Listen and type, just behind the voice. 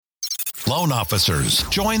loan officers.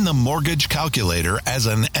 Join the Mortgage Calculator as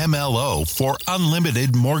an MLO for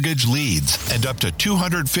unlimited mortgage leads and up to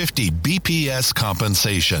 250 BPS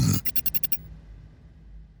compensation.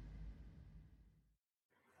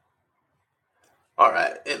 All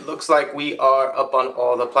right, it looks like we are up on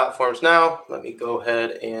all the platforms now. Let me go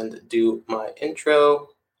ahead and do my intro.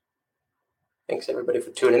 Thanks everybody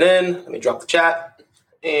for tuning in. Let me drop the chat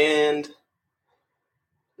and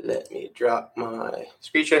let me drop my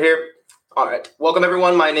screen share here. All right, welcome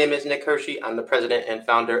everyone. My name is Nick Hershey. I'm the president and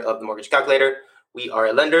founder of the Mortgage Calculator. We are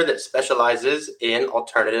a lender that specializes in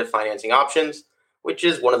alternative financing options, which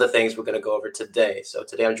is one of the things we're going to go over today. So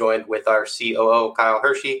today I'm joined with our COO, Kyle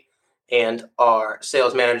Hershey, and our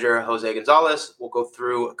sales manager, Jose Gonzalez. We'll go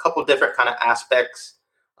through a couple different kind of aspects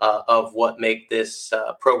of what make this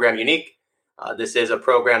program unique. This is a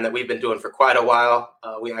program that we've been doing for quite a while.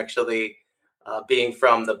 We actually, being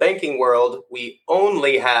from the banking world, we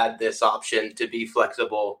only had this option to be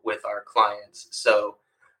flexible with our clients. So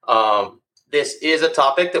this is a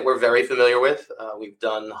topic that we're very familiar with. We've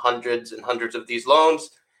done hundreds and hundreds of these loans,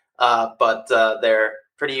 but they're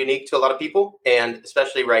pretty unique to a lot of people. And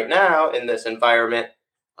especially right now in this environment,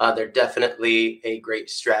 they're definitely a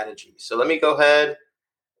great strategy. So let me go ahead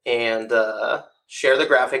and share the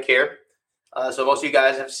graphic here. So most of you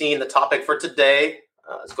guys have seen the topic for today.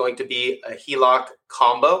 It's going to be a HELOC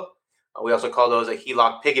combo. We also call those a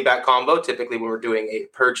HELOC piggyback combo, typically when we're doing a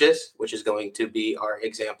purchase, which is going to be our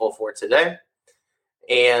example for today.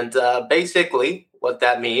 And basically what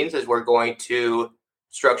that means is we're going to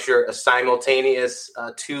structure a simultaneous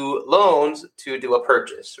two loans to do a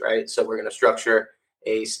purchase, right? So we're going to structure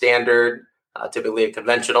a standard, typically a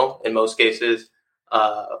conventional, in most cases,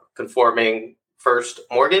 conforming first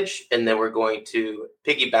mortgage, and then we're going to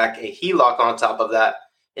piggyback a HELOC on top of that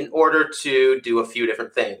in order to do a few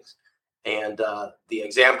different things. And the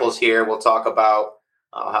examples here we'll talk about,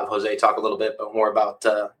 I'll have Jose talk a little bit more about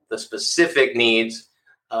the specific needs.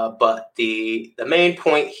 But the main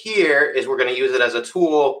point here is we're going to use it as a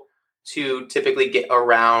tool to typically get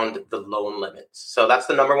around the loan limits. So that's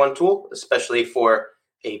the number one tool, especially for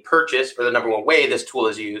a purchase, or the number one way this tool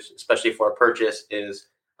is used, especially for a purchase, is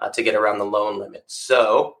to get around the loan limits.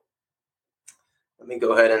 So let me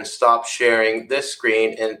go ahead and stop sharing this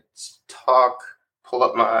screen and pull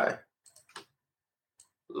up my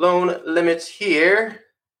loan limits here,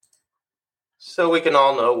 so we can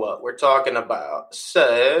all know what we're talking about.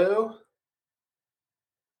 So,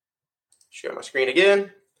 share my screen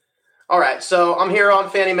again. All right, so I'm here on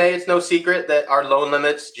Fannie Mae. It's no secret that our loan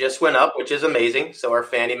limits just went up, which is amazing. So our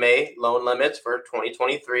Fannie Mae loan limits for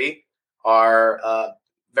 2023 are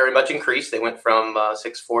very much increased. They went from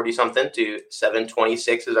 640 something to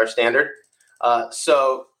 726 is our standard.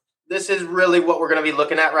 So this is really what we're going to be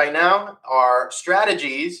looking at right now. Our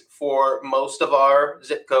strategies for most of our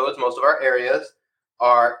zip codes, most of our areas,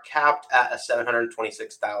 are capped at a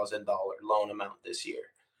 $726,000 loan amount this year.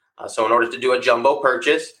 So in order to do a jumbo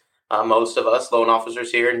purchase, most of us loan officers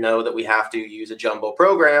here know that we have to use a jumbo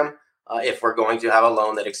program if we're going to have a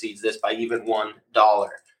loan that exceeds this by even $1.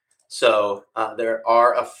 So there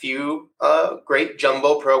are a few great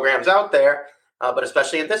jumbo programs out there. But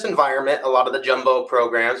especially in this environment, a lot of the jumbo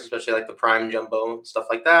programs, especially like the prime jumbo and stuff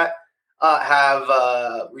like that,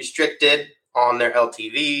 have restricted on their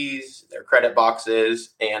LTVs, their credit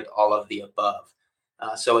boxes, and all of the above.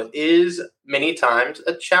 So it is many times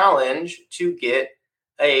a challenge to get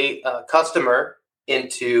a customer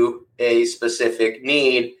into a specific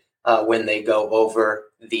need when they go over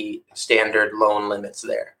the standard loan limits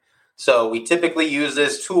there. So we typically use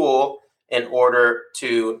this tool in order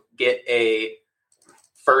to get a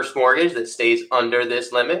first mortgage that stays under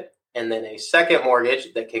this limit, and then a second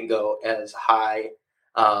mortgage that can go as high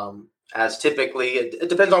as typically, it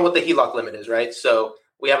depends on what the HELOC limit is, right? So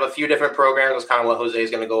we have a few different programs. That's kind of what Jose is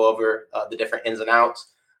going to go over, the different ins and outs.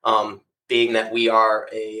 Being that we are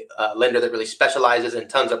a lender that really specializes in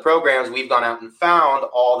tons of programs, we've gone out and found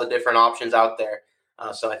all the different options out there.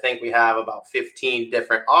 So I think we have about 15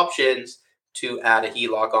 different options to add a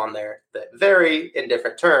HELOC on there that vary in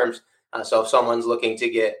different terms. So if someone's looking to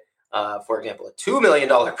get, for example, a $2 million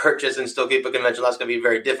purchase and still keep a conventional, that's going to be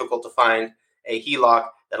very difficult to find a HELOC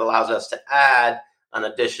that allows us to add an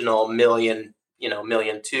additional $1.2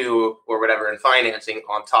 million or whatever in financing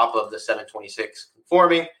on top of the 726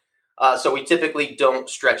 conforming. So we typically don't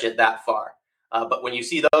stretch it that far. But when you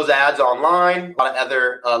see those ads online, a lot of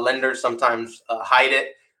other lenders sometimes hide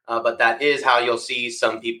it. But that is how you'll see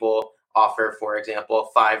some people offer, for example,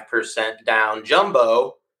 5% down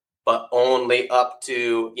jumbo, but only up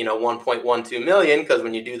to, 1.12 million. Because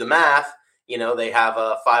when you do the math, they have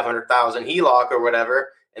a 500,000 HELOC or whatever,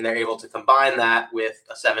 and they're able to combine that with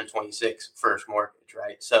a 726 first mortgage,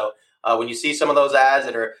 right? So when you see some of those ads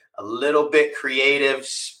that are a little bit creative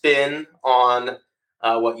spin on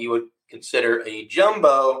what you would consider a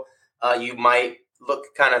jumbo, you might look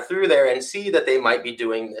kind of through there and see that they might be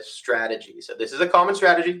doing this strategy. So this is a common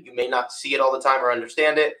strategy. You may not see it all the time or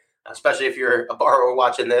understand it, especially if you're a borrower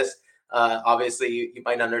watching this. Obviously, you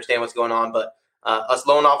might not understand what's going on, but us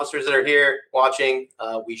loan officers that are here watching,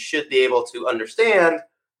 we should be able to understand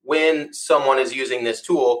when someone is using this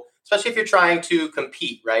tool, especially if you're trying to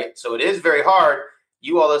compete, right? So it is very hard.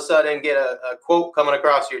 You all of a sudden get a quote coming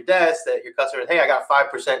across your desk that your customer, hey, I got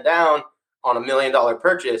 5% down on $1 million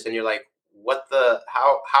purchase. And you're like,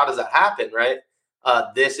 how does that happen, right?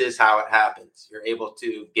 This is how it happens. You're able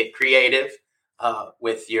to get creative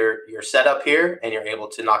with your setup here, and you're able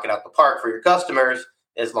to knock it out the park for your customers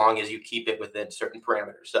as long as you keep it within certain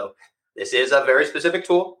parameters. So this is a very specific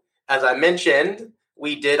tool. As I mentioned,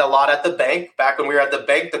 we did a lot at the bank. Back when we were at the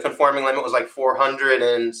bank, the conforming limit was like 400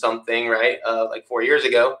 and something, right? Like 4 years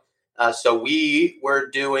ago. So we were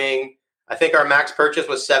doing, I think our max purchase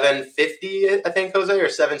was 750, I think, Jose, or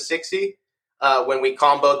 760 when we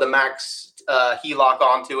comboed the max HELOC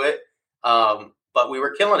onto it. But we were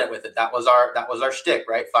killing it with it. That was our shtick,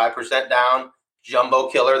 right? 5% down, jumbo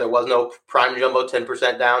killer. There was no prime jumbo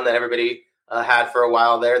 10% down that everybody had for a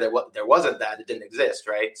while there. There wasn't that. It didn't exist,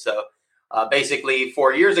 right? So basically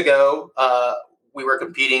 4 years ago, we were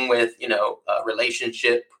competing with,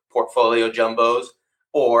 relationship portfolio jumbos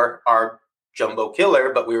or our jumbo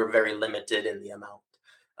killer, but we were very limited in the amount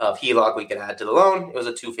of HELOC we could add to the loan. It was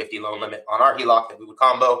a 250 loan limit on our HELOC that we would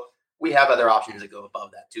combo. We have other options that go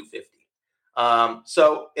above that 250.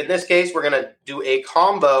 So in this case, we're going to do a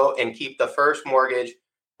combo and keep the first mortgage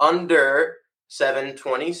under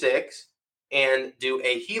 726 and do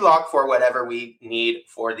a HELOC for whatever we need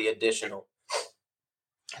for the additional.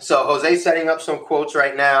 So Jose's setting up some quotes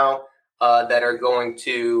right now that are going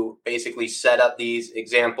to basically set up these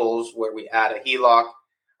examples where we add a HELOC.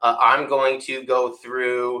 I'm going to go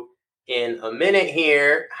through in a minute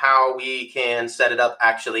here how we can set it up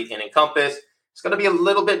actually in Encompass. It's going to be a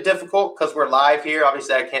little bit difficult because we're live here.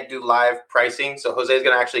 Obviously, I can't do live pricing. So Jose's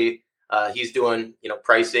going to actually, he's doing,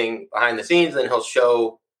 pricing behind the scenes, and he'll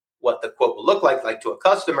show what the quote will look like to a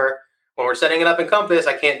customer. When we're setting it up in Compass,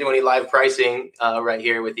 I can't do any live pricing right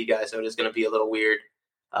here with you guys. So it is going to be a little weird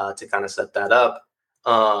to kind of set that up.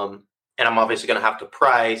 And I'm obviously going to have to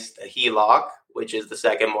price the HELOC, which is the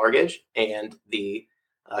second mortgage, and the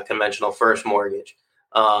conventional first mortgage.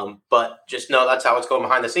 But just know that's how it's going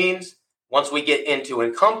behind the scenes. Once we get into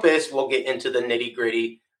Encompass, we'll get into the nitty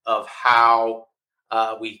gritty of how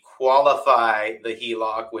we qualify the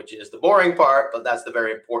HELOC, which is the boring part, but that's the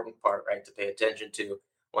very important part, right, to pay attention to.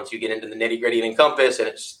 Once you get into the nitty gritty of Encompass and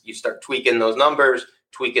you start tweaking those numbers,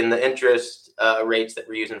 tweaking the interest rates that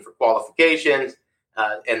we're using for qualifications,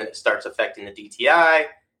 and then it starts affecting the DTI.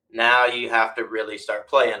 Now you have to really start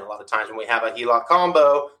playing. A lot of times when we have a HELOC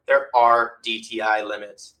combo, there are DTI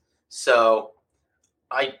limits. So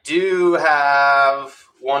I do have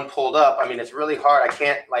one pulled up. I mean, it's really hard. I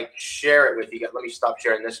can't share it with you guys. Let me stop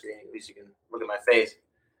sharing this screen. At least you can look at my face.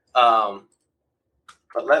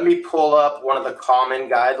 But let me pull up one of the common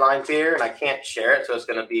guidelines here, and I can't share it, so it's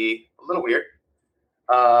going to be a little weird.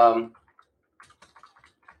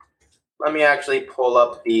 Let me actually pull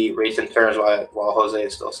up the rates and terms while Jose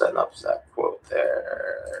is still setting up that quote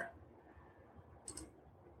there.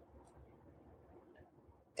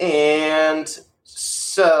 And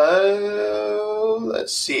so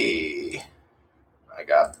let's see. I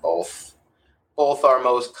got both our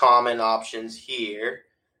most common options here.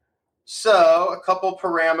 So a couple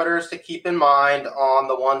parameters to keep in mind on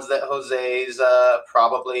the ones that Jose's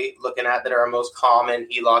probably looking at that are our most common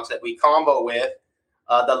HELOCs that we combo with.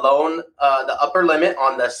 The upper limit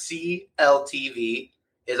on the CLTV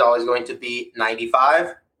is always going to be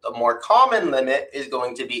 95. The more common limit is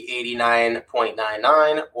going to be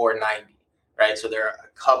 89.99 or 90, right? So there are a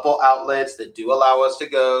couple outlets that do allow us to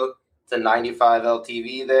go to 95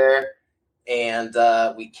 LTV there, and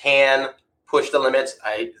we can push the limits.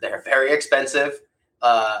 They're very expensive,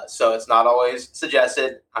 so it's not always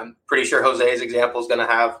suggested. I'm pretty sure Jose's example is going to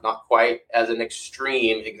have not quite as an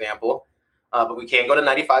extreme example, but we can go to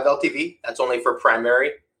 95 LTV. That's only for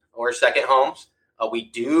primary or second homes. We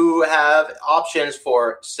do have options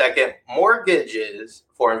for second mortgages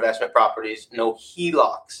for investment properties, no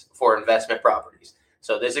HELOCs for investment properties.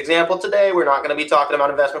 So this example today, we're not going to be talking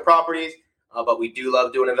about investment properties, but we do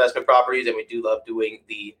love doing investment properties, and we do love doing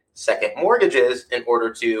the second mortgages in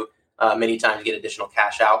order to many times get additional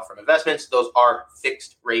cash out from investments. Those are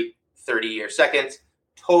fixed rate 30-year seconds,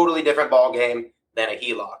 totally different ball game. than a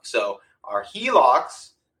HELOC. So our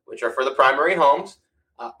HELOCs, which are for the primary homes,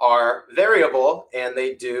 are variable, and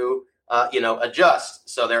they do adjust.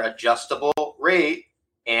 So they're adjustable rate,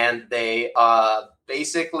 and they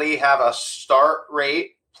basically have a start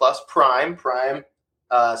rate plus prime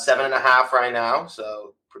 7.5 right now,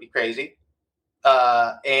 so pretty crazy.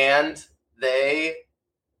 And they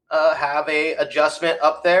have a adjustment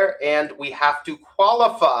up there, and we have to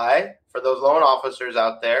qualify for those loan officers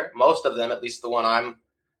out there. Most of them, at least the one I'm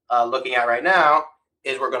looking at right now,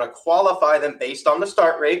 is we're going to qualify them based on the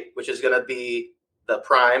start rate, which is going to be the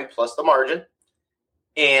prime plus the margin.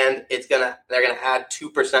 And they're going to add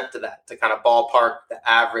 2% to that to kind of ballpark the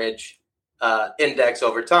average index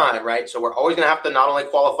over time, right? So we're always going to have to not only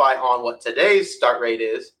qualify on what today's start rate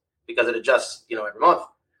is, because it adjusts, every month,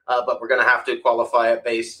 but we're going to have to qualify it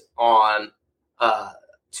based on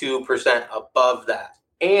 2% above that.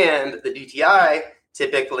 And the DTI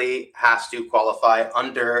typically has to qualify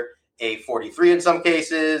under a 43 in some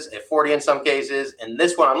cases, a 40 in some cases. And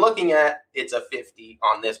this one I'm looking at, it's a 50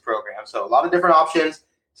 on this program. So a lot of different options.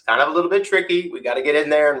 It's kind of a little bit tricky. We got to get in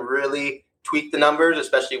there and really tweak the numbers,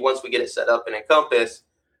 especially once we get it set up in Encompass.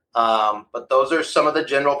 But those are some of the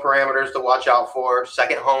general parameters to watch out for.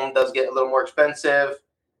 Second home does get a little more expensive.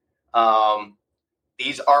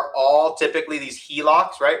 These are all typically these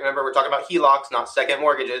HELOCs, right? Remember, we're talking about HELOCs, not second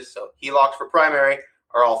mortgages. So HELOCs for primary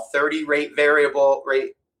are all 30 rate variable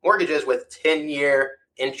rate mortgages with 10-year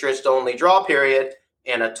interest-only draw period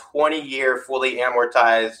and a 20-year fully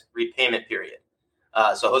amortized repayment period.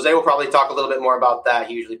 So Jose will probably talk a little bit more about that.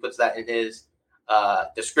 He usually puts that in his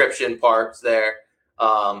description parts there.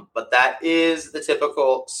 But that is the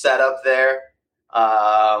typical setup there.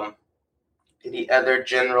 Any other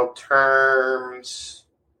general terms?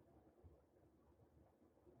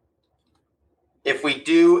 If we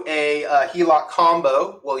do a HELOC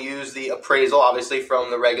combo, we'll use the appraisal, obviously, from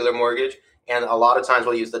the regular mortgage. And a lot of times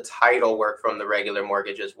we'll use the title work from the regular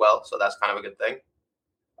mortgage as well. So that's kind of a good thing.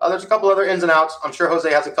 There's a couple other ins and outs. I'm sure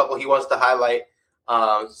Jose has a couple he wants to highlight.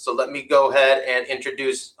 So let me go ahead and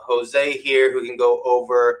introduce Jose here, who can go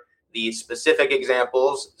over the specific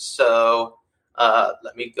examples. So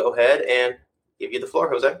let me go ahead and give you the floor,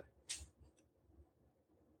 Jose.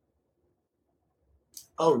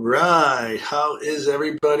 All right. How is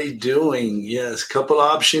everybody doing? Yes, couple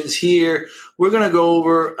options here. We're going to go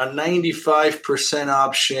over a 95%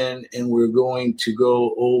 option, and we're going to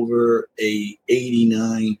go over a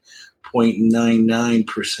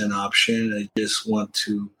 89.99% option. I just want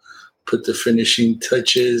to put the finishing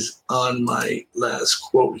touches on my last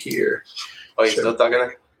quote here. Oh, you're still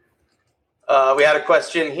talking? We had a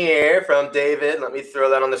question here from David. Let me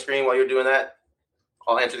throw that on the screen while you're doing that.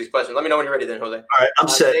 I'll answer these questions. Let me know when you're ready then, Jose. All right, I'm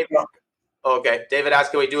set. David, okay. David asked,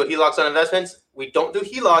 can we do a HELOCs on investments? We don't do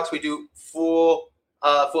HELOCs. We do fully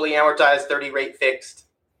amortized 30 rate fixed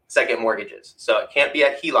second mortgages. So it can't be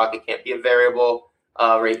a HELOC. It can't be a variable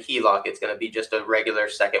rate HELOC. It's going to be just a regular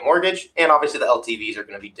second mortgage. And obviously the LTVs are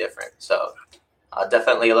going to be different. So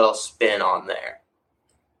definitely a little spin on there.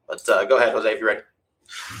 But go ahead, Jose, if you're ready.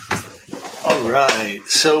 All right.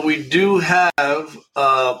 So we do have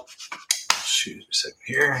excuse me a second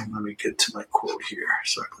here. Let me get to my quote here.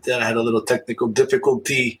 Sorry about that. I had a little technical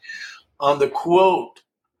difficulty on the quote.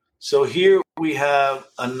 So here we have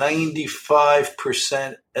a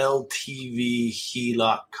 95% LTV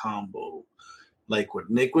HELOC combo. Like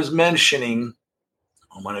what Nick was mentioning,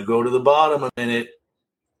 I'm going to go to the bottom a minute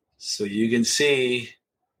so you can see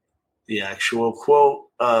the actual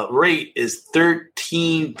quote rate is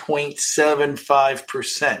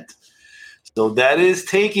 13.75%. So that is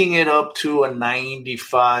taking it up to a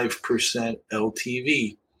 95%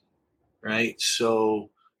 LTV, right? So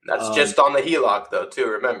that's just on the HELOC, though, too.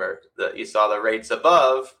 Remember that you saw the rates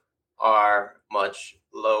above are much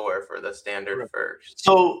lower for the standard first.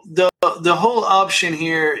 So the whole option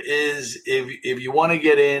here is if you want to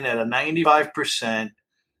get in at a 95%,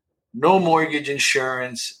 no mortgage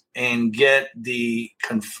insurance, and get the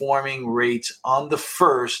conforming rates on the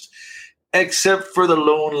first, except for the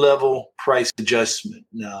loan level price adjustment.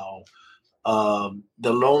 Now,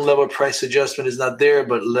 the loan level price adjustment is not there,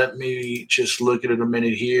 but let me just look at it a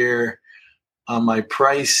minute here on my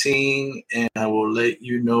pricing, and I will let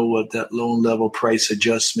you know what that loan level price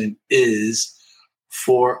adjustment is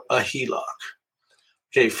for a HELOC.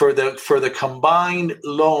 Okay, for the combined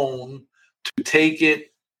loan to take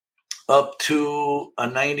it up to a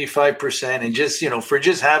 95%, and just, for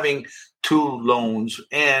just having two loans,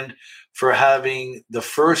 and for having the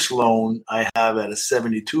first loan, I have at a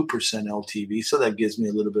 72% LTV. So that gives me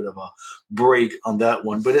a little bit of a break on that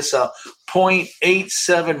one. But it's a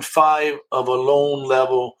 0.875 of a loan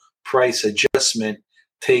level price adjustment,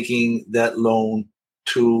 taking that loan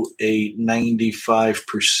to a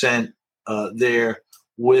 95% there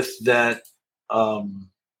with that HELOC.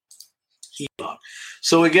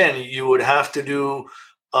 So again, you would have to do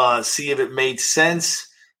see if it made sense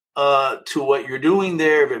to what you're doing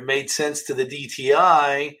there, if it made sense to the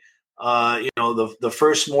DTI. The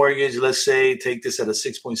first mortgage, let's say, take this at a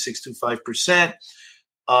 6.625%.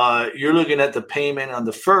 You're looking at the payment on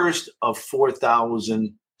the first of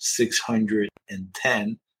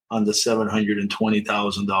 $4,610 on the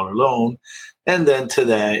 $720,000 loan, and then to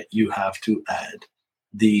that you have to add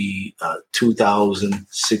the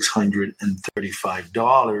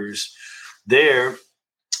 $2,635 there,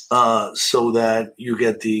 so that you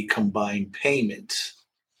get the combined payment,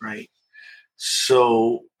 right?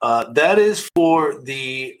 So that is for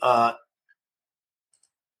the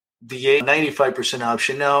 95%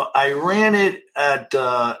 option. Now, I ran it at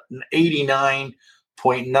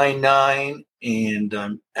 89.99, and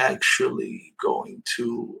I'm actually going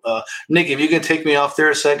to Nick, if you can take me off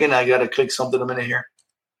there a second, I got to click something a minute here.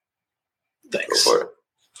 Thanks. Go for it.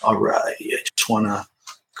 All right. I just want to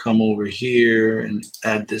come over here and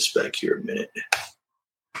add this back here a minute.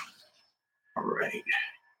 All right.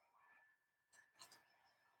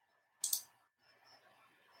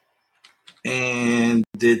 And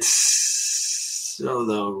it's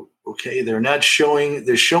they're not showing,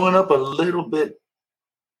 they're showing up a little bit.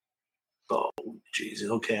 Oh, Jesus.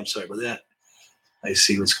 Okay, I'm sorry about that. I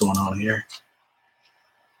see what's going on here.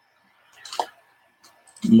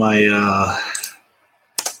 My a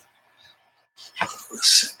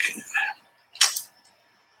second.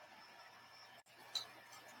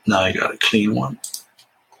 Now I got a clean one.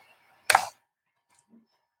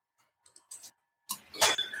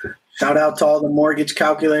 Shout out to all the mortgage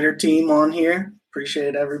calculator team on here.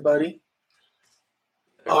 Appreciate everybody.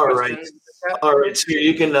 All right. All right. So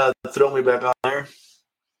you can throw me back on there.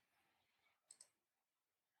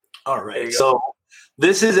 All right. So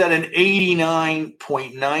this is at an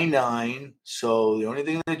 89.99. So the only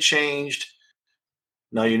thing that changed,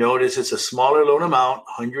 now you notice it's a smaller loan amount,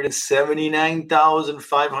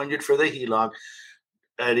 $179,500 for the HELOC.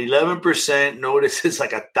 At 11%, notice it's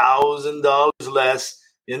like $1,000 less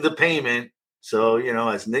in the payment. So,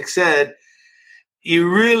 as Nick said,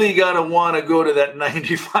 you really got to want to go to that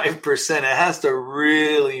 95%. It has to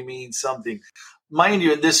really mean something. Mind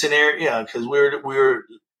you, in this scenario, because we're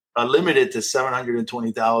limited to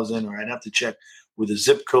 720,000, or I'd have to check where the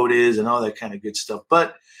zip code is and all that kind of good stuff.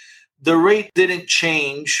 But the rate didn't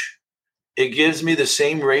change. It gives me the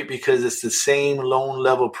same rate because it's the same loan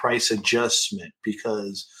level price adjustment,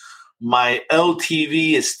 because my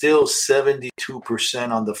LTV is still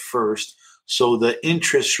 72% on the first. So the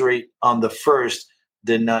interest rate on the first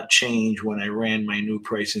did not change when I ran my new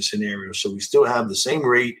pricing scenario. So we still have the same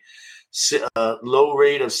rate, low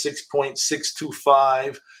rate of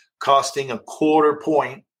 6.625, costing a quarter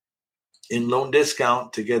point in loan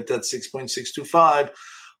discount to get that 6.625,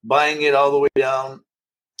 buying it all the way down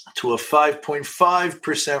to a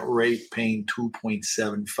 5.5% rate, paying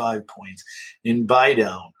 2.75 points in buy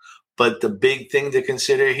down. But the big thing to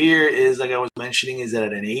consider here is, like I was mentioning, is that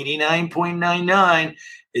at an 89.99,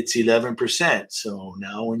 it's 11%. So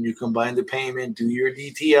now when you combine the payment, do your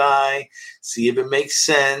DTI, see if it makes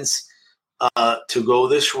sense to go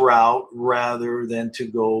this route rather than to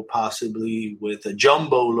go possibly with a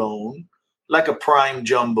jumbo loan, like a prime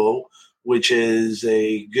jumbo, which is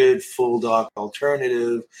a good full doc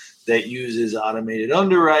alternative that uses automated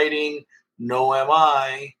underwriting, no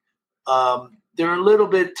MI. They're a little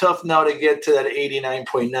bit tough now to get to that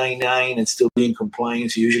 89.99 and still be in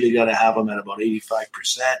compliance. You usually got to have them at about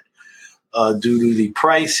 85% due to the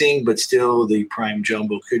pricing, but still the prime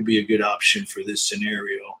jumbo could be a good option for this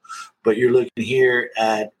scenario. But you're looking here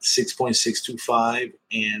at 6.625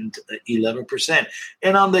 and 11%.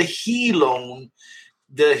 And on the HE loan,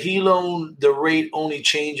 the rate only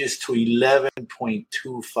changes to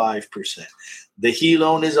 11.25%. The HE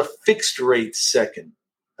loan is a fixed rate second,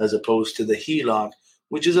 as opposed to the HELOC,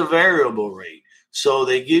 which is a variable rate. So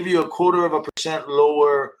they give you 0.25%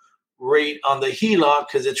 lower rate on the HELOC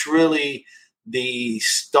because it's really the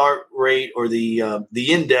start rate or the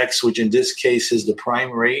index, which in this case is the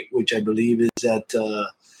prime rate, which I believe is at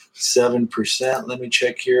 7%. Let me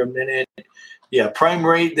check here a minute. Yeah, prime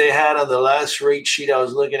rate they had on the last rate sheet I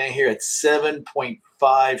was looking at here at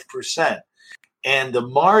 7.5%. And the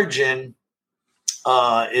margin,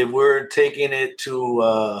 if we're taking it to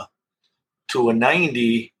a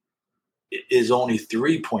 90, is only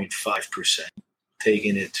 3.5%.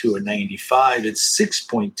 Taking it to a 95, it's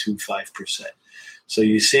 6.25%. So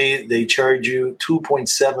you see, they charge you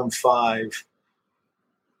 2.75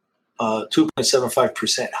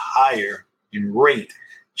 2.75% higher in rate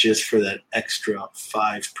just for that extra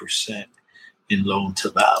 5% in loan to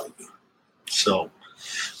value. So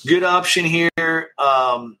good option here.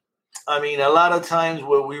 I mean, a lot of times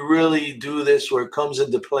where we really do this, where it comes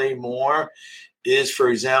into play more, is, for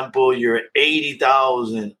example, you're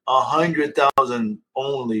 80,000, 100,000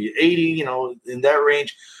 only, 80, in that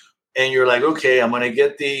range. And you're like, okay, I'm going to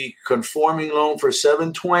get the conforming loan for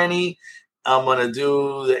 720. I'm going to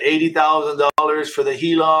do the $80,000 for the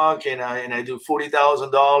HELOC, and I do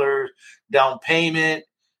 $40,000 down payment.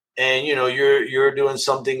 And, you're doing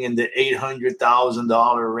something in the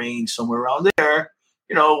 $800,000 range, somewhere around there,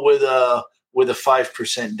 with a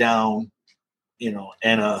 5% down,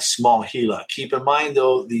 and a small HELOC. Keep in mind,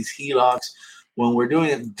 though, these HELOCs, when we're doing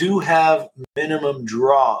it, do have minimum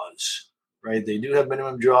draws, right? They do have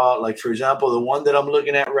minimum draw. Like, for example, the one that I'm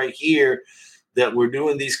looking at right here that we're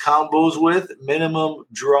doing these combos with, minimum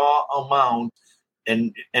draw amount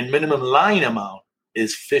and minimum line amount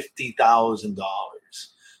is $50,000.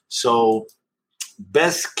 So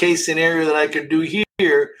best case scenario that I could do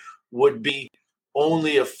here would be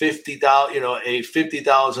only a $50,000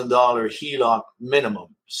 HELOC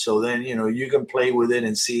minimum. So then, you can play with it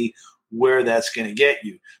and see where that's going to get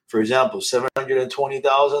you. For example,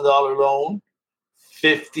 $720,000 loan,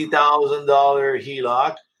 $50,000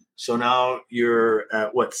 HELOC. So now you're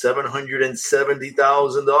at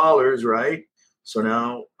 $770,000, right? So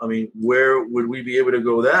now, I mean, where would we be able to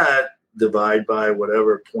go that? Divide by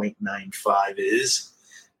whatever 0.95 is.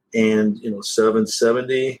 And,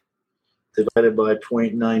 770 divided by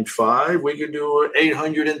 0.95, we could do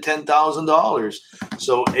 $810,000.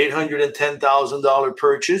 So $810,000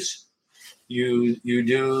 purchase. You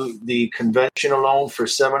do the conventional loan for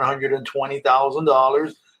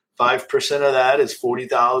 $720,000. 5% of that is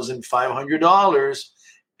 $40,500,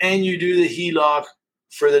 and you do the HELOC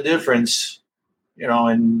for the difference,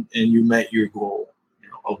 and you met your goal,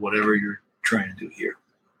 of whatever you're trying to do here.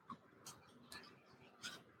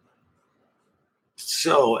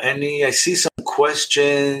 So, I see some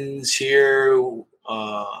questions here. We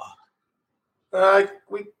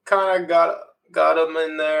kind of got them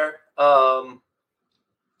in there.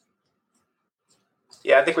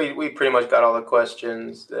 Yeah, I think we pretty much got all the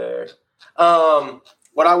questions there.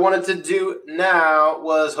 What I wanted to do now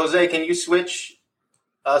was, Jose, can you switch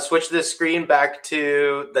this screen back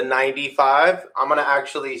to the 95? I'm going to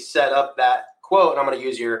actually set up that quote, and I'm going to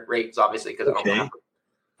use your rates, obviously, because okay. I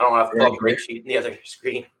don't want to pull up the rate sheet in the other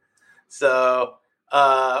screen. So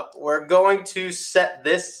we're going to set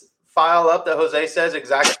this file up that Jose says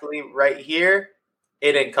exactly right here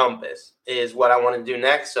in Encompass is what I want to do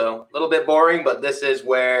next. So a little bit boring, but this is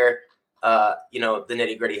where, the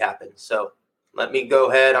nitty gritty happens. So let me go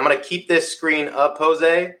ahead. I'm going to keep this screen up,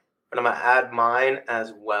 Jose, but I'm going to add mine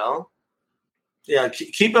as well. Yeah,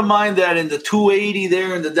 keep in mind that in the 280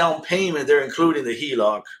 there in the down payment, they're including the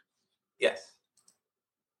HELOC. Yes.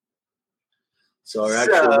 So this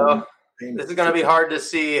is going to be hard to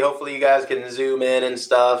see. Hopefully you guys can zoom in and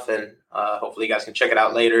stuff, and hopefully you guys can check it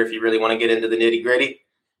out later if you really want to get into the nitty gritty.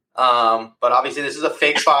 But obviously this is a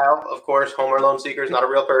fake file. Of course, Homer Loan Seeker is not a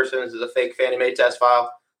real person. This is a fake Fannie Mae test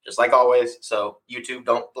file, just like always. So YouTube,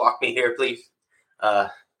 don't block me here, please.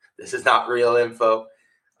 This is not real info.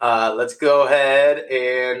 Let's go ahead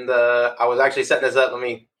and I was actually setting this up. Let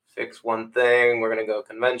me fix one thing. We're going to go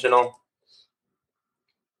conventional.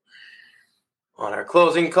 On our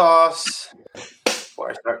closing costs, before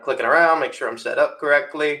I start clicking around, make sure I'm set up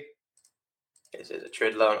correctly. This is a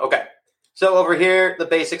TRID loan. Okay. So over here, the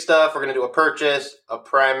basic stuff, we're going to do a purchase, a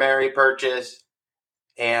primary purchase,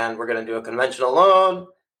 and we're going to do a conventional loan.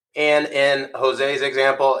 And in Jose's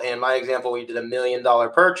example and my example, we did $1 million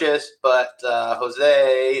purchase, but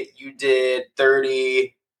Jose, you did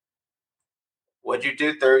 30. What'd you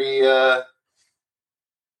do? 30.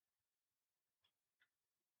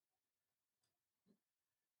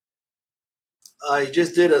 I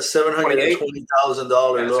just did a $720,000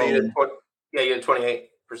 loan. So you did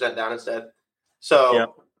 28% down instead.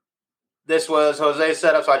 So This was Jose's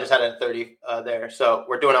setup, so I just had it at 30 there. So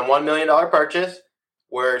we're doing a $1 million purchase.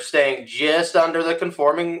 We're staying just under the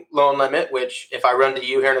conforming loan limit, which if I run to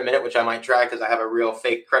you here in a minute, which I might try because I have a real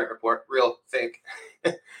fake credit report, real fake.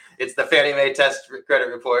 It's the Fannie Mae test credit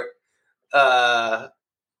report. And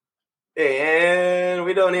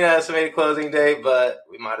we don't need an estimated closing date, but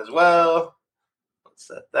we might as well. Let's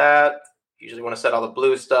set that. Usually want to set all the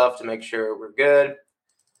blue stuff to make sure we're good.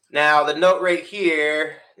 Now, the note rate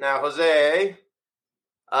here. Now, Jose,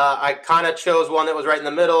 I kind of chose one that was right in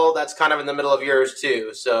the middle. That's kind of in the middle of yours,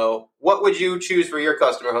 too. So what would you choose for your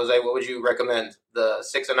customer, Jose? What would you recommend? The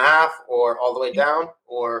 6.5 or all the way down?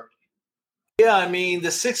 Or Yeah, I mean, the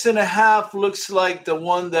 6.5 looks like the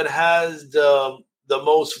one that has the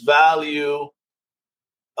most value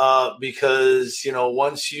because,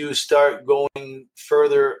 once you start going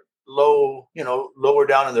further lower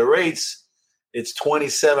down in the rates, it's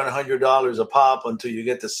 $2,700 a pop until you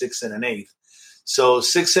get to 6 1/8. So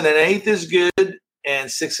 6 1/8 is good and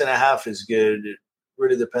 6.5 is good. It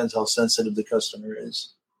really depends how sensitive the customer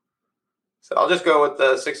is. So I'll just go with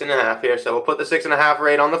the 6.5 here. So we'll put the 6.5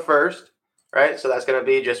 rate on the first, right? So that's going to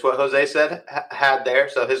be just what Jose said had there.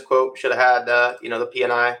 So his quote should have had, the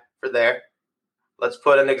P&I for there. Let's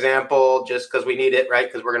put an example just because we need it, right?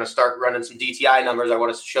 Because we're going to start running some DTI numbers. I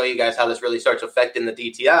want to show you guys how this really starts affecting the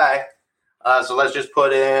DTI. So let's just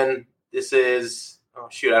put in, this is, I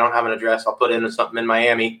don't have an address. I'll put in something in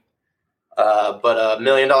Miami. But $1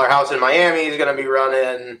 million house in Miami is going to be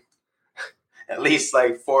running at least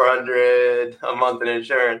like $400 a month in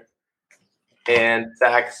insurance. And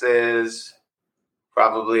taxes,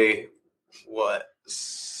 probably,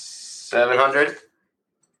 $700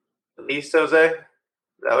 at least, Jose?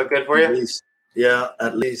 Does that look good for you? At least. Yeah,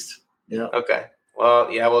 at least. Yeah. Okay. Well,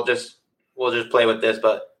 yeah, we'll just play with this,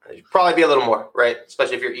 but it'd probably be a little more, right?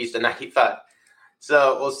 Especially if you're east of 95.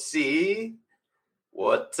 So we'll see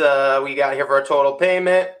what we got here for our total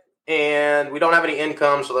payment. And we don't have any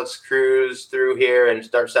income, so let's cruise through here and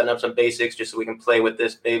start setting up some basics just so we can play with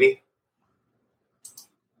this baby.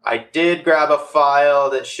 I did grab a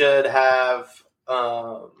file that should have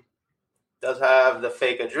does have the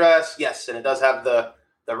fake address. Yes, and it does have the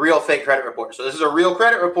real fake credit report. So this is a real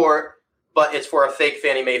credit report, but it's for a fake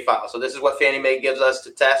Fannie Mae file. So this is what Fannie Mae gives us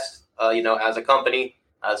to test, as a company.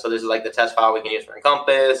 So this is like the test file we can use for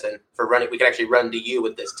Encompass, and for running, we can actually run DU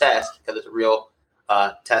with this test because it's a real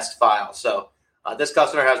test file. So this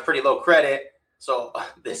customer has pretty low credit. So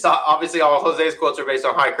this obviously all Jose's quotes are based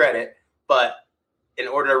on high credit, but in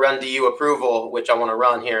order to run DU approval, which I want to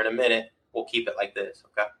run here in a minute, we'll keep it like this.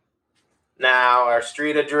 Okay. Now our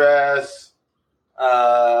street address.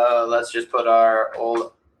 Let's just put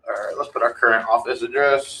let's put our current office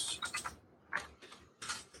address.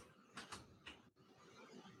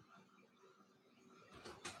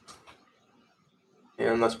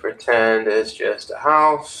 And let's pretend it's just a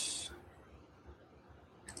house.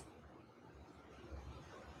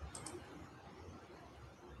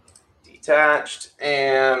 Detached.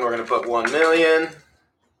 And we're going to put 1 million.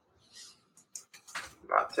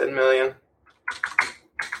 Not 10 million.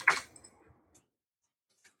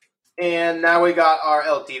 And now we got our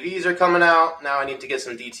LTVs are coming out. Now I need to get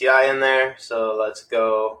some DTI in there. So let's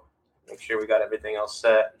go make sure we got everything else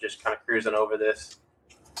set. Just kind of cruising over this.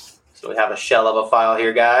 So we have a shell of a file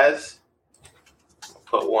here, guys.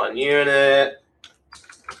 We'll put 1 unit.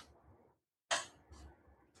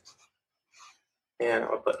 And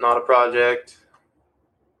I'll put not a project.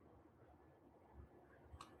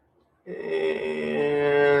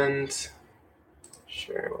 And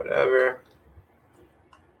sure, whatever.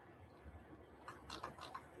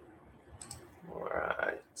 All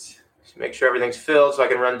right. Just make sure everything's filled so I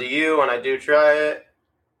can run DU when I do try it.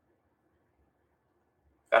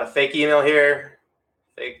 Got a fake email here.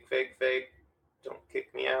 Fake. Don't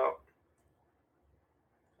kick me out.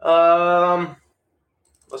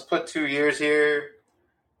 Let's put 2 years here.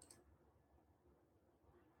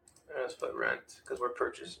 Let's put rent because we're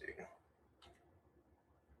purchasing.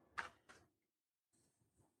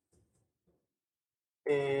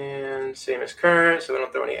 And same as current, so we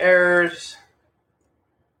don't throw any errors.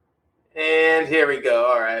 And here we go.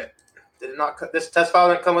 All right. Did it not? This test file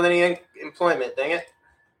didn't come with any employment. Dang it.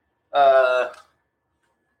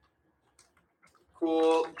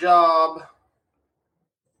 Cool job.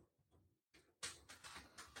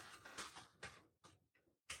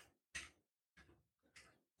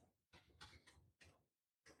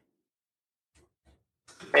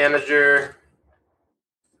 Manager.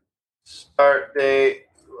 Start date.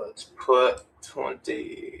 Let's put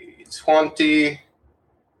 2020.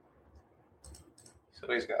 So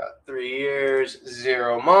he's got 3 years,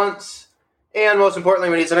 0 months. And most importantly,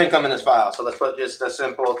 we need some income in this file. So let's put just a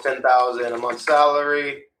simple $10,000 a month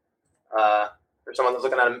salary. For someone that's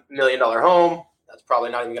looking at $1 million home, that's probably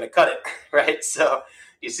not even going to cut it, right? So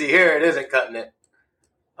you see here, it isn't cutting it.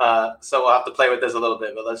 So we'll have to play with this a little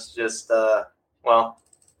bit. But let's just, I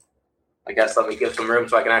guess let me give some room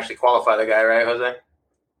so I can actually qualify the guy, right, Jose?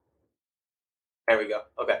 There we go.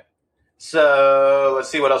 Okay. So let's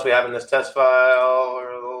see what else we have in this test file.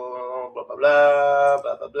 Blah, blah, blah,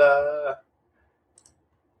 blah, blah, blah.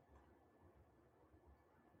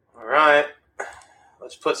 All right.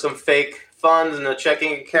 Let's put some fake funds in the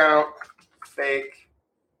checking account. Fake.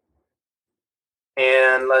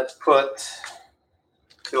 And let's put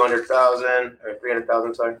 200,000 or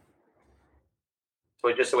 300,000, sorry.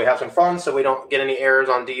 So just so we have some fun, so we don't get any errors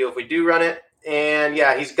on DU if we do run it. And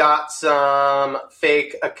yeah, he's got some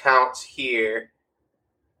fake accounts here.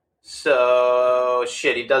 So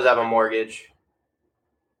shit, he does have a mortgage.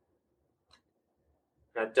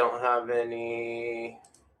 I don't have any.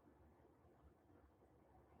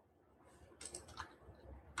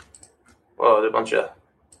 Whoa, there's a bunch of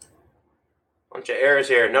errors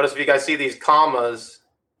here. Notice if you guys see these commas,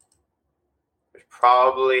 there's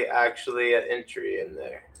probably actually an entry in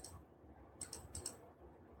there.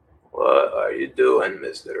 What are you doing,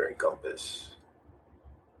 Mr. Encompass?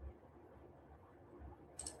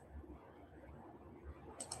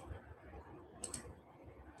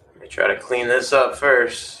 Let me try to clean this up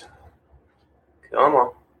first. Come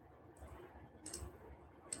on.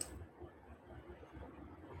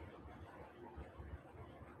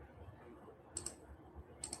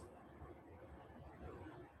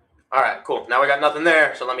 All right, cool. Now we got nothing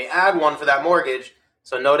there, so let me add one for that mortgage.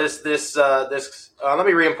 So notice this. Let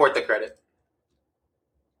me re-import the credit.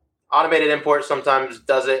 Automated import sometimes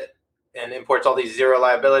does it and imports all these zero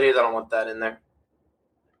liabilities. I don't want that in there.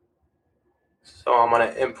 So I'm going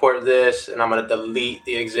to import this, and I'm going to delete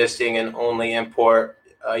the existing and only import.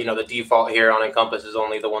 The default here on Encompass is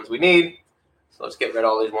only the ones we need. So let's get rid of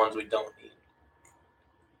all these ones we don't need.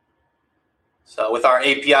 So with our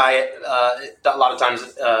API, a lot of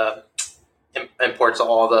times imports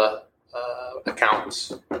all the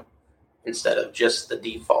accounts instead of just the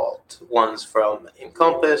default ones from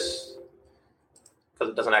Encompass, because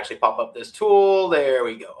it doesn't actually pop up this tool. There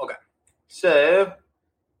we go. Okay. So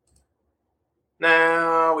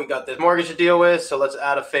now we got this mortgage to deal with. So let's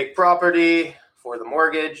add a fake property for the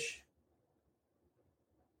mortgage.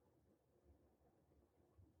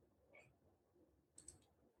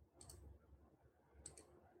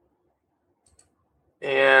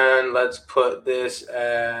 And let's put this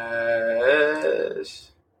as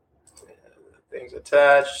things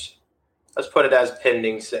attached. Let's put it as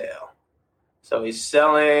pending sale. So he's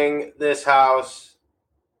selling this house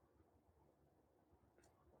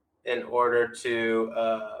in order to,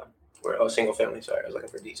 single family, sorry, I was looking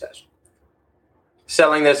for detached.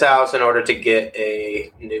 Selling this house in order to get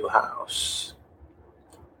a new house.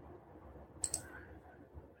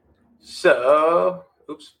 So,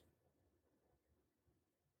 oops.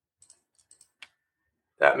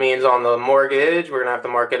 That means on the mortgage, we're going to have to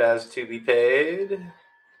mark it as to be paid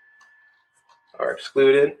or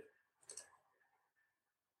excluded.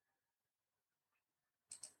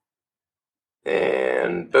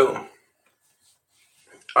 And boom.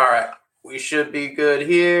 All right. We should be good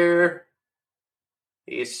here.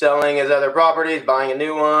 He's selling his other properties, buying a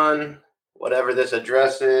new one, whatever this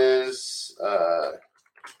address is.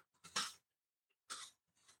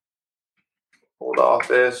 Old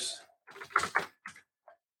office.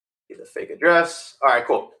 The fake address. All right,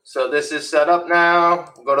 cool. So this is set up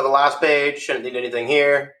now. We'll go to the last page. Shouldn't need anything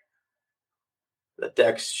here. The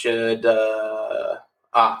decks should,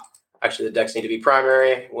 actually the decks need to be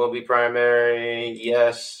primary. Will be primary.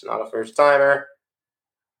 Yes, not a first timer.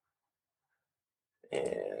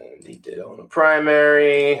 And he did own a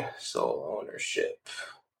primary. Sole ownership.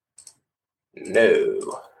 No.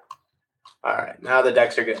 All right, now the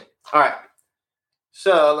decks are good. All right.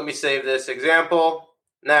 So let me save this example.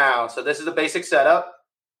 Now, so this is the basic setup.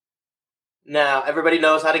 Now, everybody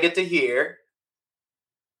knows how to get to here.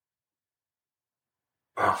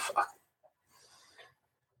 Oh, fuck.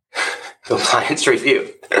 Compliance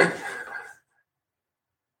review.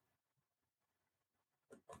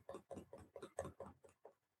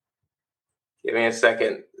 Give me a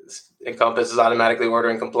second. Encompass is automatically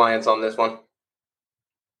ordering compliance on this one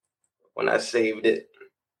when I saved it.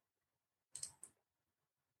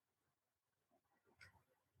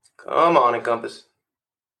 Come on, Encompass.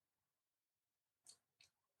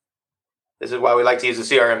 This is why we like to use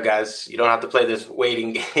the CRM, guys. You don't have to play this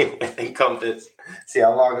waiting game with Encompass. See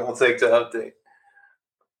how long it will take to update.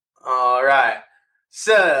 All right.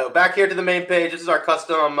 So back here to the main page. This is our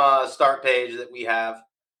custom start page that we have.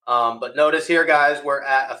 But notice here, guys, we're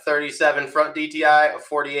at a 37 front DTI, a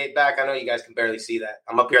 48 back. I know you guys can barely see that.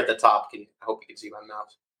 I'm up here at the top. I hope you can see my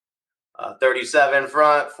mouse. 37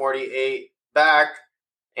 front, 48 back.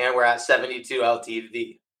 And we're at 72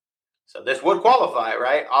 LTV. So this would qualify,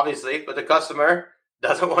 right? Obviously, but the customer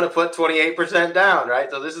doesn't want to put 28% down, right?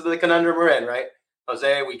 So this is the conundrum we're in, right?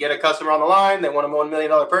 Jose, we get a customer on the line. They want a $1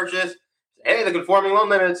 million purchase. Hey, the conforming loan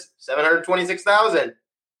limit's $726,000.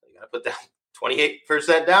 You got to put that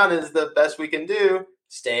 28% down is the best we can do,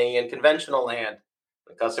 staying in conventional land.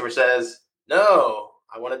 The customer says, no,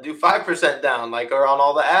 I want to do 5% down like are on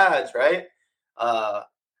all the ads, right?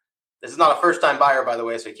 This is not a first-time buyer, by the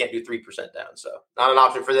way, so you can't do 3% down. So not an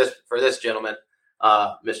option for this gentleman,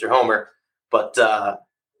 Mr. Homer. But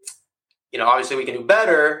obviously we can do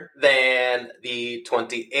better than the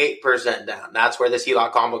 28% down. That's where this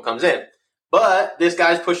HELOC combo comes in. But this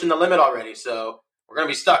guy's pushing the limit already, so we're going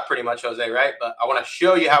to be stuck pretty much, Jose, right? But I want to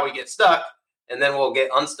show you how we get stuck, and then we'll get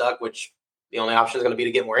unstuck, which the only option is going to be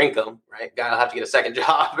to get more income, right? Guy will have to get a second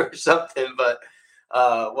job or something, but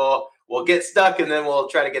we'll get stuck, and then we'll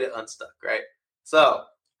try to get it unstuck, right? So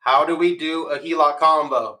how do we do a HELOC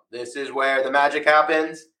combo? This is where the magic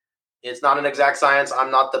happens. It's not an exact science.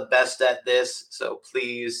 I'm not the best at this, so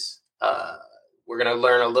please, we're going to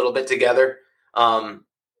learn a little bit together.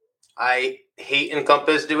 I hate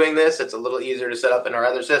Encompass doing this. It's a little easier to set up in our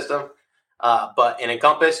other system. But in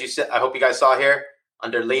Encompass, I hope you guys saw here,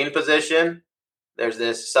 under lien position, there's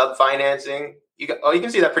this sub-financing. You can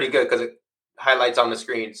see that pretty good because it highlights on the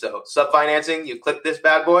screen. So sub-financing, you click this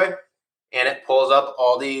bad boy, and it pulls up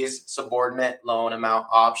all these subordinate loan amount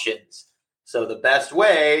options. So the best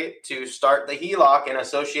way to start the HELOC and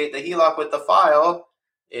associate the HELOC with the file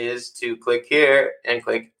is to click here and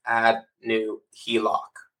click Add New HELOC.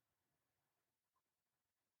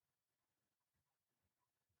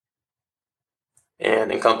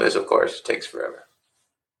 And Encompass, of course, takes forever.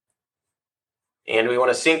 And we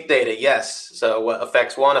want to sync data, yes. So what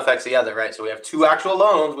affects one affects the other, right? So we have two actual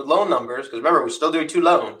loans with loan numbers, because remember, we're still doing two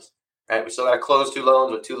loans, right? We still got to close two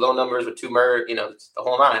loans with two loan numbers, with two it's the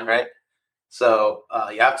whole nine, right? So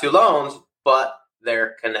you have two loans, but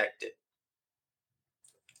they're connected.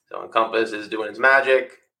 So Encompass is doing its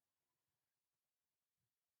magic.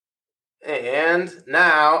 And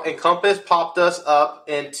now Encompass popped us up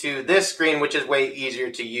into this screen, which is way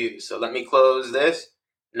easier to use. So let me close this.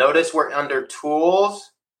 Notice we're under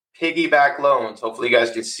Tools, Piggyback Loans. Hopefully you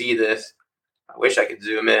guys can see this. I wish I could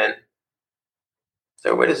zoom in. Is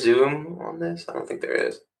there a way to zoom on this? I don't think there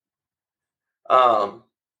is.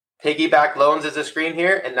 Piggyback Loans is the screen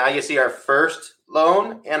here. And now you see our first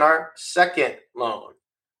loan and our second loan.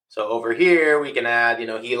 So over here, we can add,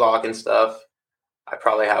 HELOC and stuff. I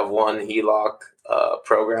probably have one HELOC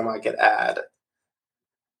program I could add.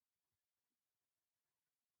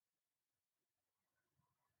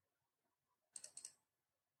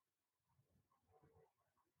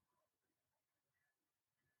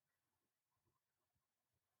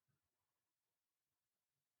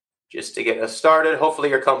 Just to get us started. Hopefully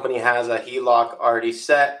your company has a HELOC already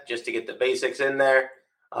set just to get the basics in there.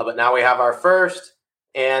 But now we have our first,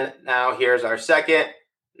 and now here's our second.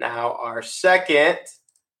 Now our second,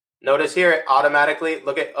 notice here, it automatically,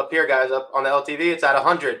 look at up here, guys, up on the LTV, it's at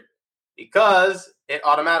 100 because it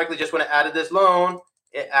automatically, just when it added this loan,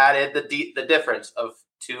 it added the difference of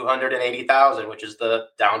 $280,000, which is the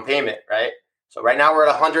down payment, right? So right now we're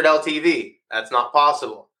at 100 LTV. That's not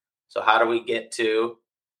possible. So how do we get to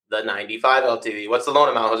the 95 LTV? What's the loan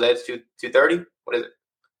amount, Jose? It's 230? What is it?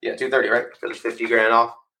 Yeah, 230, right? Because there's 50 grand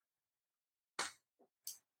off.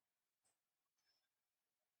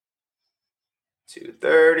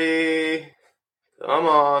 $230. Come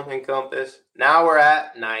on, Encompass. Now we're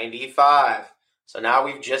at 95. So now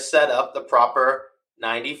we've just set up the proper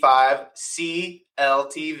 95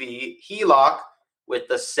 CLTV HELOC with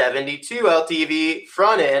the 72 LTV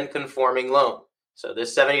front end conforming loan. So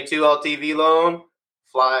this 72 LTV loan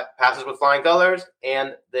passes with flying colors,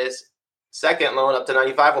 and this second loan up to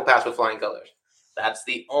 95 will pass with flying colors. That's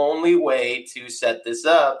the only way to set this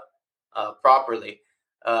up properly.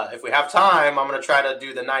 If we have time, I'm going to try to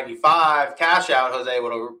do the 95 cash out, Jose,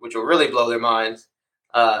 which will really blow their minds,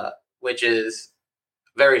 which is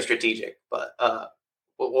very strategic. But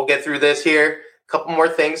we'll get through this here. A couple more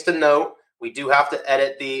things to note. We do have to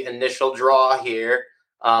edit the initial draw here.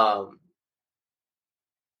 So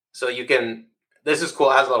you can, this is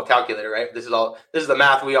cool. It has a little calculator, right? This is the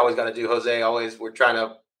math we always got to do, Jose. We're trying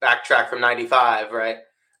to backtrack from 95, right?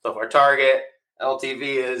 So if our target LTV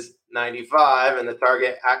is 95 and the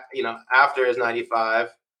target after is 95,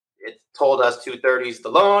 it told us 230 is the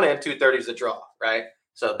loan and 230 is the draw, right?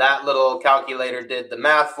 So that little calculator did the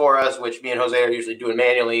math for us, which me and Jose are usually doing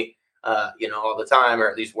manually all the time, or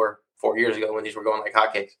at least were 4 years ago when these were going like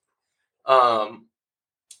hotcakes.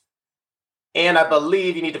 And I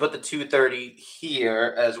believe you need to put the 230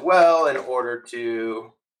 here as well in order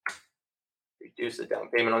to reduce the down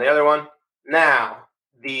payment on the other one. Now,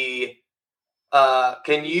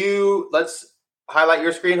 let's highlight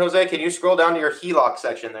your screen, Jose. Can you scroll down to your HELOC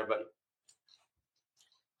section there, buddy?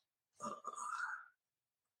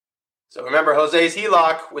 So remember Jose's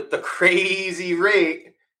HELOC with the crazy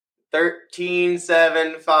rate,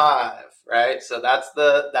 13.75, right? So that's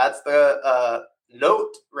the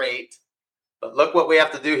note rate But look what we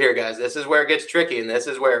have to do here, guys. This is where it gets tricky, and this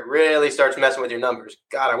is where it really starts messing with your numbers.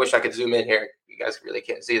 God, I wish I could zoom in here. You guys really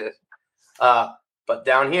can't see this. But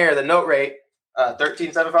down here, the note rate,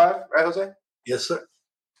 13.75, right, Jose? Yes, sir.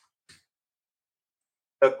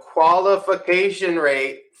 The qualification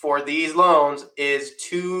rate for these loans is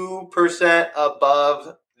 2%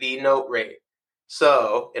 above the note rate.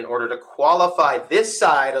 So in order to qualify this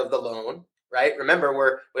side of the loan, right?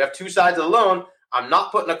 Remember, we have two sides of the loan. I'm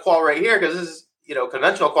not putting a qual rate here because this is,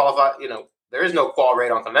 conventional qualify. There is no qual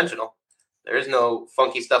rate on conventional. There is no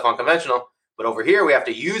funky stuff on conventional. But over here, we have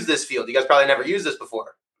to use this field. You guys probably never used this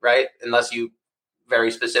before, right? Unless you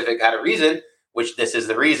very specific had a reason, which this is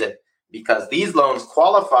the reason. Because these loans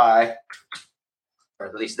qualify, or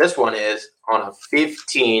at least this one is, on a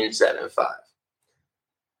 15.75.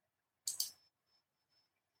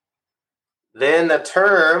 Then the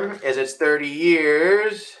term is it's 30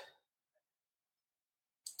 years,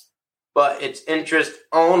 but it's interest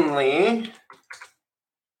only.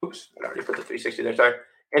 Oops, I already put the 360 there, sorry.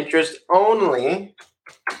 Interest only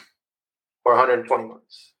for 120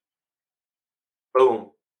 months.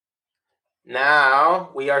 Boom.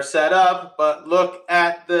 Now we are set up, but look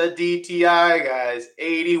at the DTI, guys.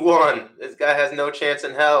 81. This guy has no chance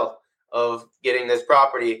in hell of getting this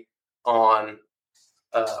property on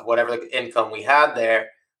whatever the income we had there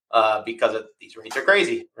because of these rates are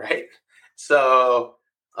crazy, right? So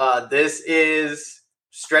this is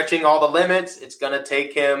stretching all the limits. It's going to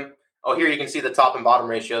take him. Oh, here you can see the top and bottom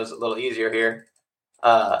ratios a little easier here.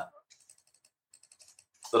 A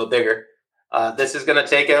little bigger. This is going to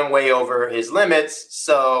take him way over his limits.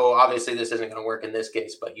 So obviously this isn't going to work in this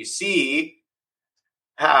case, but you see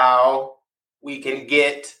how we can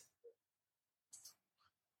get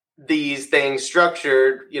these things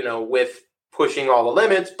structured, with pushing all the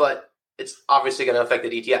limits, but it's obviously going to affect the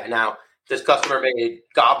DTI. Now, this customer made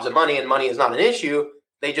gobs of money and money is not an issue.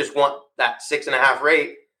 They just want that 6.5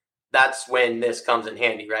 rate. That's when this comes in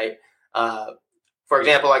handy, right? For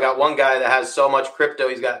example, I got one guy that has so much crypto,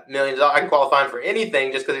 he's got millions. I can qualify him for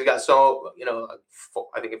anything just because he's got so,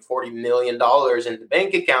 I think $40 million in the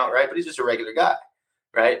bank account, right? But he's just a regular guy,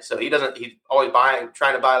 right? So he's always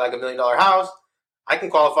trying to buy like $1 million house. I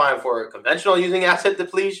can qualify him for conventional using asset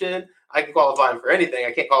depletion. I can qualify him for anything.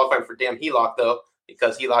 I can't qualify him for damn HELOC though,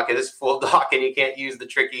 because HELOC is full doc and you can't use the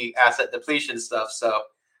tricky asset depletion stuff. So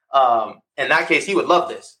in that case, he would love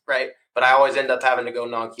this, right? But I always end up having to go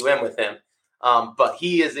non-QM with him. But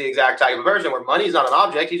he is the exact type of person where money's not an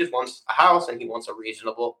object. He just wants a house and he wants a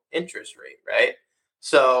reasonable interest rate, right?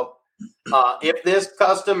 So if this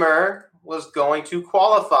customer was going to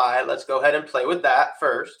qualify, let's go ahead and play with that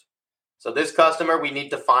first. So this customer, we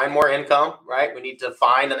need to find more income, right? We need to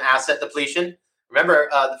find an asset depletion. Remember,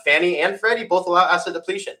 Fannie and Freddie both allow asset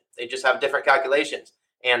depletion. They just have different calculations.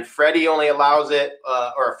 And Freddie only allows it,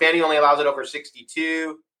 or Fannie only allows it over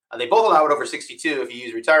 62. They both allow it over 62 if you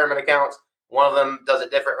use retirement accounts. One of them does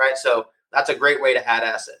it different, right? So that's a great way to add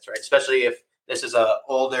assets, right? Especially if this is an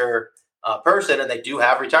older person and they do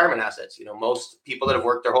have retirement assets. Most people that have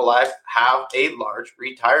worked their whole life have a large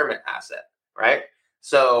retirement asset, right?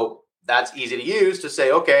 So that's easy to use to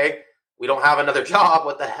say, okay, we don't have another job.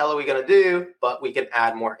 What the hell are we going to do? But we can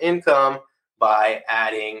add more income by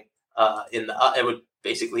adding it would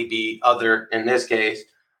basically be other in this case.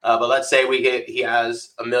 But let's say he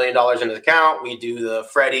has $1 million in his account. We do the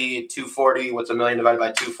Freddie 240. What's $1 million divided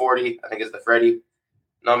by 240? I think is the Freddie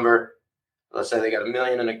number. Let's say they got $1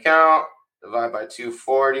 million in account, divide by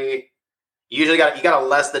 240. You got to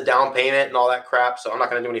less the down payment and all that crap. So I'm not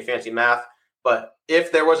going to do any fancy math. But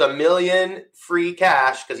if there was $1 million free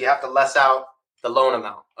cash, because you have to less out the loan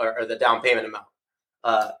amount or the down payment amount,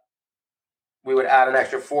 we would add an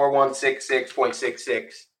extra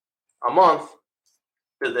 4166.66 a month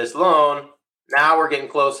to this loan. Now we're getting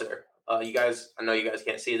closer. I know you guys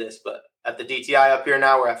can't see this, but at the DTI up here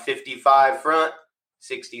now, we're at 55 front,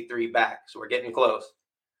 63 back. So we're getting close.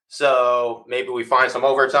 So maybe we find some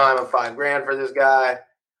overtime of $5,000 for this guy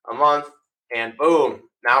a month, and boom,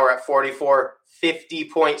 now we're at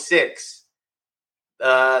 4450.6.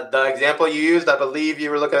 The example you used, I believe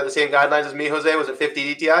you were looking at the same guidelines as me, Jose. Was it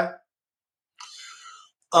 50 DTI?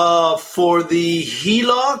 For the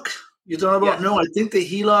HELOC, you're talking about? Yes. No, I think the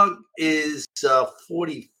HELOC is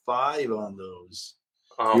 45 on those.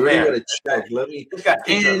 Oh, you really man. got to check. Let me. This guy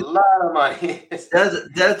takes a lot of money.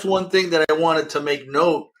 That's one thing that I wanted to make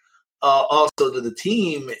note also to the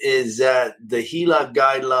team is that the HELOC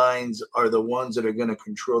guidelines are the ones that are going to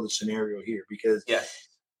control the scenario here because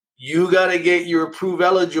you got to get your approved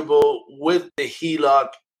eligible with the HELOC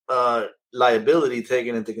liability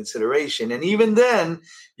taken into consideration. And even then,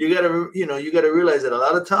 you got to realize that a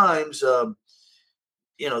lot of times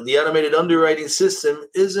the automated underwriting system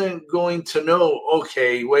isn't going to know,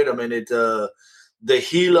 okay, wait a minute, the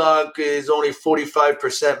HELOC is only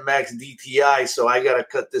 45% max DTI, so I got to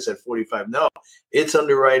cut this at 45. No, it's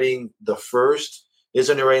underwriting the first. It's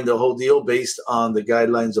underwriting the whole deal based on the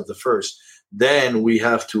guidelines of the first. Then we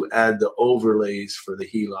have to add the overlays for the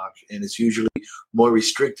HELOC, and it's usually more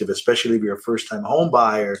restrictive, especially if you're a first-time home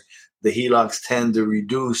buyer. The HELOCs tend to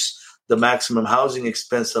reduce the maximum housing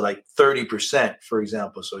expense to like 30%, for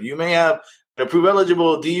example. So you may have an approved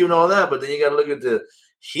eligible DU and all that, but then you got to look at the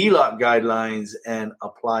HELOC guidelines and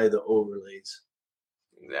apply the overlays.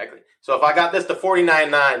 Exactly. So if I got this to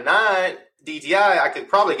 49.99 DTI, I could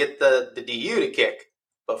probably get the DU to kick,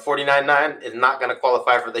 but 49.9 is not going to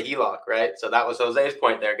qualify for the HELOC, right? So that was Jose's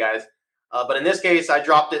point there, guys. But in this case, I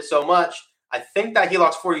dropped it so much. I think that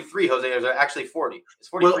HELOC's 43, Jose. Is actually 40. It's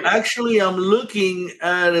 43. Well, actually, I'm looking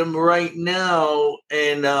at him right now,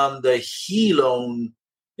 and the HELOC,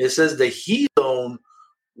 it says the HELOC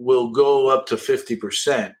will go up to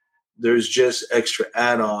 50%. There's just extra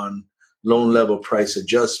add-on loan level price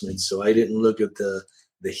adjustments. So I didn't look at the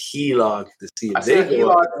HELOC to see if they go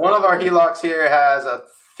up. One of our HELOCs here has a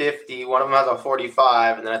 50. One of them has a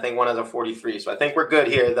 45, and then I think one has a 43. So I think we're good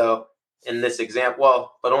here, though. In this example,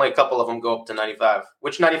 well, but only a couple of them go up to 95.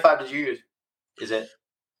 Which 95 did you use? Is it?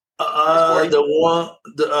 That's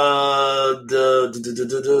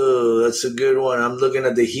a good one. I'm looking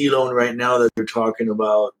at the HELOC right now that you're talking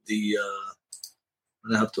about. I'm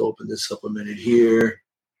gonna have to open this up a minute here.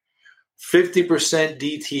 50%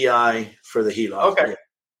 DTI for the HELOC. Okay. Yeah.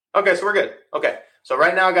 Okay, so we're good. Okay, so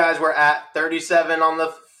right now, guys, we're at 37 on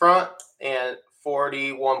the front and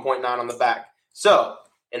 41.9 on the back. So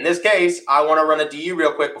in this case, I want to run a DU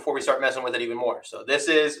real quick before we start messing with it even more. So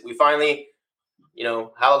we finally,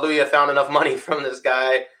 hallelujah, found enough money from this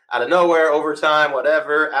guy out of nowhere, overtime,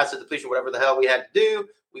 whatever, asset depletion, whatever the hell we had to do.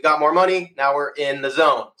 We got more money. Now we're in the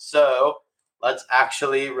zone. So let's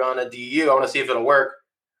actually run a DU. I want to see if it'll work.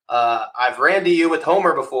 I've ran DU with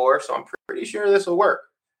Homer before, so I'm pretty sure this will work.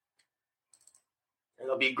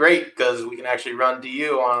 It'll be great because we can actually run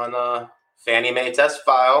DU on a Fannie Mae test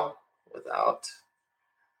file without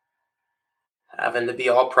having to be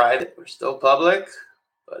all private. We're still public,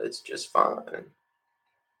 but it's just fine.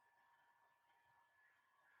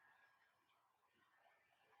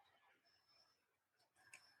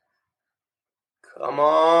 Come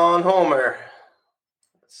on, Homer.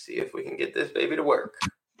 Let's see if we can get this baby to work.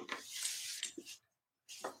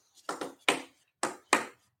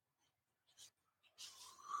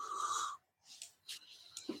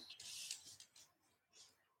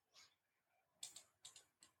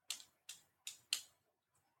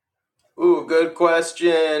 Ooh, good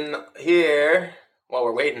question here. While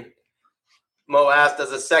we're waiting, Mo asked,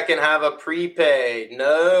 "Does a second have a prepay?"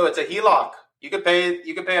 No, it's a HELOC. You could pay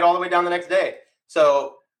it all the way down the next day.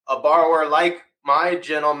 So a borrower like my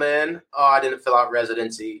gentleman, I didn't fill out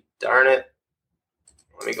residency. Darn it.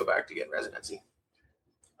 Let me go back to get residency.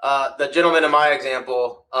 The gentleman in my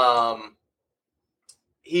example,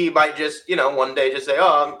 he might just, one day just say,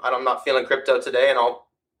 "Oh, I'm not feeling crypto today," and I'll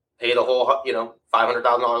pay the whole, $500,000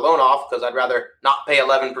 loan off because I'd rather not pay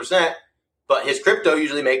 11%. But his crypto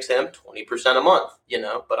usually makes him 20% a month,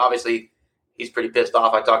 But obviously, he's pretty pissed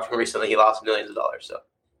off. I talked to him recently. He lost millions of dollars, so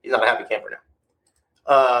he's not a happy camper now.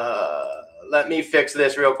 Let me fix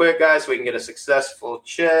this real quick, guys, so we can get a successful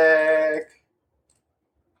check.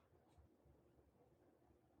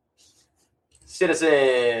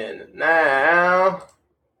 Citizen. Now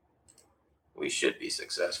we should be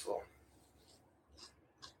successful.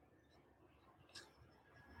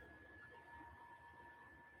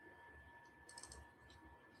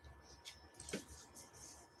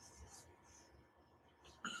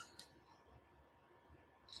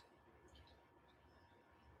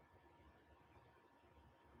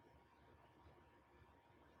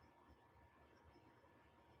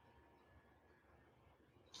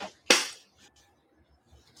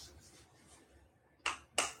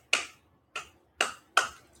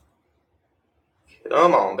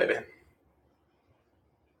 Come on, baby. At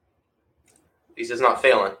least it's not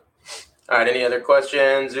failing. All right, any other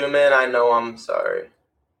questions? Zoom in. I know I'm sorry.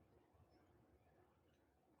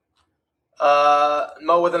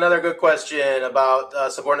 Mo with another good question about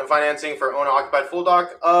subordinate financing for owner-occupied full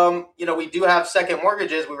doc. We do have second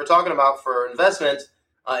mortgages we were talking about for investments.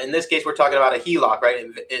 In this case, we're talking about a HELOC, right?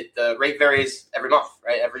 The rate varies every month,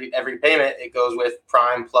 right? Every payment, it goes with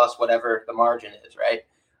prime plus whatever the margin is, right?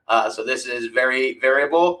 So this is very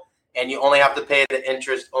variable, and you only have to pay the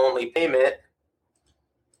interest-only payment.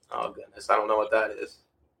 Oh, goodness. I don't know what that is.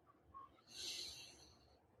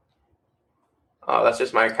 Oh, that's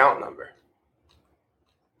just my account number.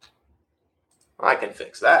 I can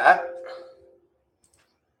fix that.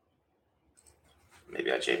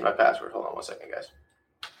 Maybe I changed my password. Hold on 1 second, guys.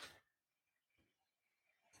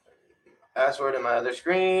 Password in my other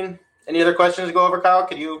screen. Any other questions to go over, Kyle?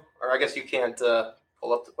 Could you, or I guess you can't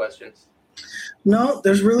pull up the questions. No,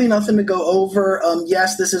 there's really nothing to go over.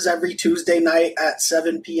 Yes, this is every Tuesday night at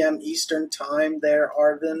 7 p.m. Eastern time there,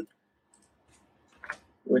 Arvin,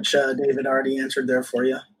 which David already answered there for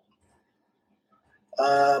you.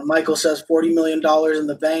 Michael says $40 million in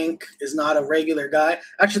the bank is not a regular guy.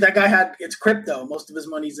 Actually, that guy it's crypto. Most of his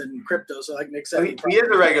money's in crypto, so like Nick said. He is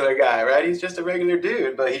a regular guy, right? He's just a regular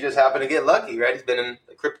dude, but he just happened to get lucky, right? He's been in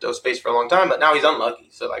the crypto space for a long time, but now he's unlucky.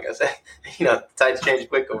 So like I said, tides change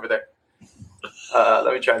quick over there.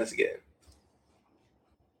 Let me try this again.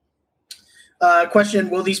 Question,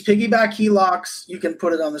 will these piggyback HELOCs, you can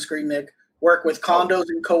put it on the screen, Nick, work with condos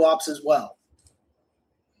and co-ops as well?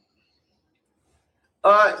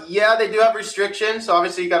 Yeah, they do have restrictions. So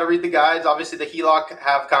obviously you got to read the guides. Obviously the HELOC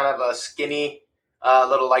have kind of a skinny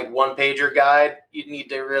little like one-pager guide. You need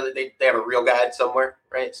to really, they have a real guide somewhere,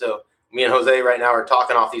 right? So me and Jose right now are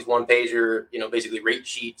talking off these one-pager, basically rate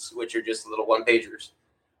sheets, which are just little one-pagers.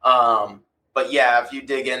 But yeah, if you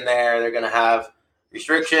dig in there, they're going to have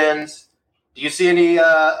restrictions. Do you see any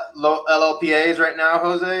low LLPAs right now,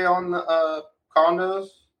 Jose, on the condos?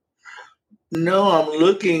 No, I'm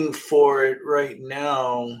looking for it right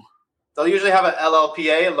now. They'll usually have an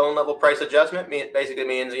LLPA, a loan level price adjustment. Basically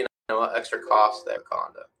means, extra cost there,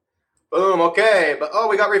 condo. Boom, okay. But,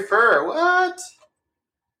 we got refer. What?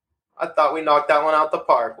 I thought we knocked that one out the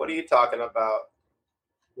park. What are you talking about?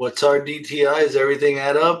 What's our DTI? Is everything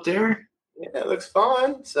add up there? Yeah, it looks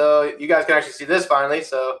fun. So you guys can actually see this finally.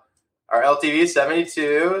 So our LTV is 72,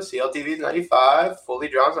 CLTV is 95, fully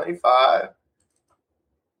drawn is 95.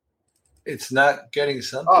 It's not getting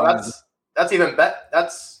something. Oh, that's even better.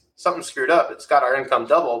 That's something screwed up. It's got our income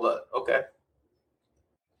double, but okay.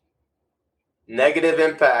 Negative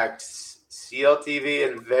impact, CLTV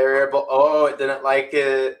and variable. Oh, it didn't like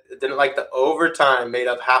it. It didn't like the overtime made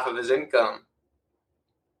up half of his income.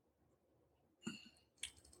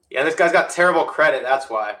 Yeah, this guy's got terrible credit.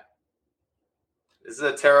 That's why. This is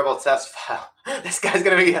a terrible test file. This guy's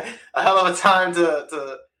gonna be a hell of a time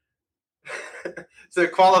to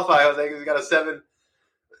qualify. Jose, because he's got a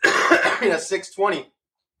 620.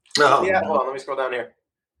 Oh, yeah, hold on. Let me scroll down here.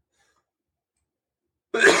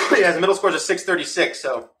 Yeah, his middle score is a 636.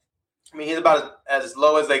 So, he's about as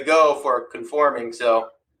low as they go for conforming. So,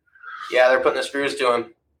 yeah, they're putting the screws to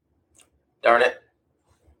him. Darn it.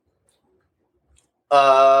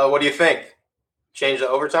 What do you think? Change the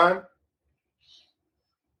overtime?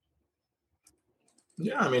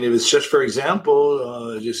 Yeah, if it's just for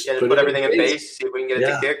example, just put everything in base, see if we can get it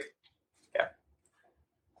to kick. Yeah.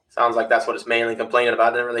 Sounds like that's what it's mainly complaining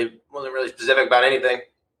about. Wasn't really specific about anything.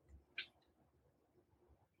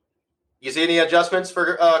 You see any adjustments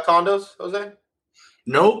for condos, Jose?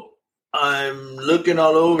 Nope. I'm looking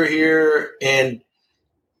all over here and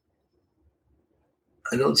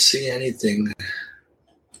I don't see anything.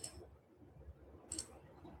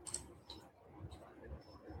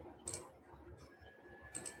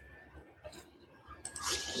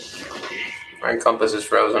 My compass is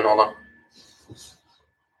frozen. Hold on.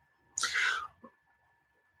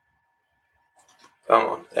 Come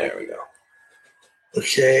on. There we go.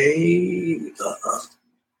 Okay.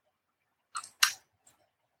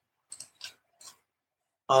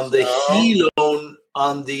 On the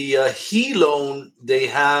HE loan, they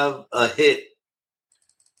have a hit,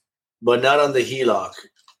 but not on the HELOC.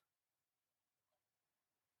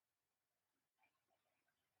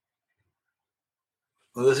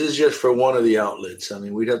 Well, this is just for one of the outlets.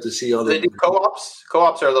 We'd have to see all the. They do co-ops.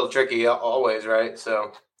 Co-ops are a little tricky always, right?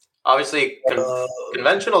 So obviously,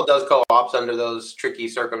 conventional does co-ops under those tricky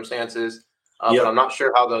circumstances. But I'm not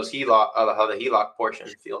sure how how the HELOC portion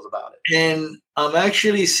feels about it. And I'm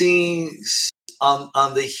actually seeing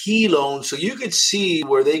on the HE loan, so you could see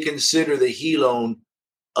where they consider the HE loan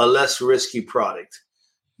a less risky product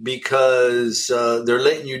because they're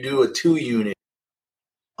letting you do a 2-unit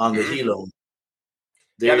on the HE loan.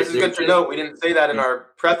 This is good to note. We didn't say that in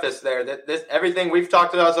our preface there. That everything we've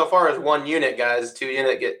talked about so far is 1 unit, guys. 2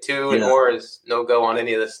 unit, get 2 and more is no go on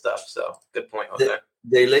any of this stuff. So good point, Jose.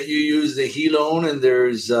 They let you use the HE loan, and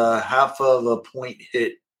there's half of a point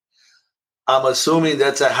hit. I'm assuming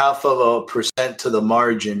that's a half of a % to the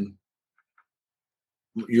margin.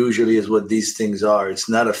 Usually, is what these things are. It's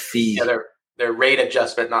not a fee. Yeah, they're rate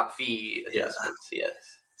adjustment, not fee adjustments. Yes.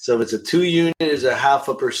 So if it's a 2-unit, it's a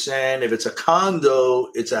 0.5%. If it's a condo,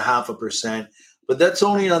 it's a 0.5%. But that's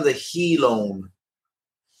only on the HE loan.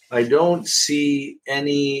 I don't see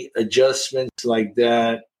any adjustments like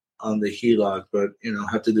that on the HELOC, but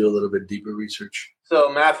have to do a little bit deeper research.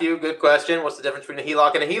 So Matthew, good question. What's the difference between a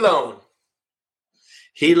HELOC and a HELOan?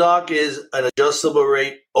 HELOC is an adjustable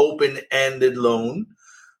rate, open-ended loan,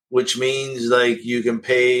 which means like you can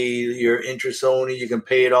pay your interest only. You can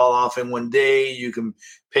pay it all off in one day. You can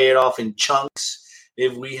pay it off in chunks.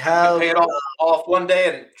 If we have pay it off one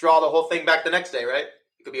day and draw the whole thing back the next day, right?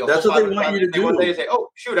 It could be that's what they want you to do. One day and say, "Oh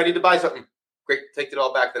shoot, I need to buy something." Great, take it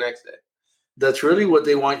all back the next day. That's really what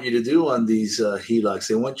they want you to do on these HELOCs.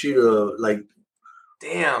 They want you to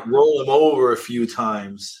roll them over a few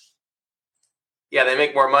times. Yeah, they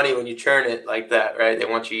make more money when you churn it like that, right? They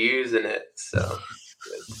want you using it. So,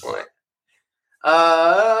 good point.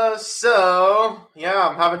 I'm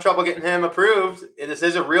having trouble getting him approved. This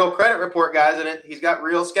is a real credit report, guys, and he's got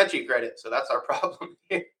real sketchy credit. So that's our problem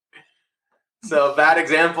here. So bad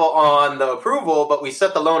example on the approval, but we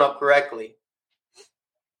set the loan up correctly.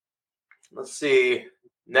 Let's see.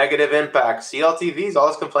 Negative impact. CLTV is all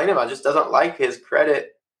he's complaining about. Just doesn't like his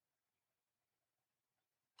credit.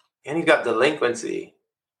 And he's got delinquency.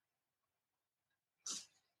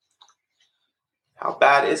 How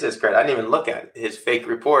bad is his credit? I didn't even look at his fake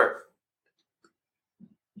report.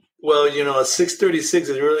 Well, a 636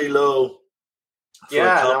 is really low.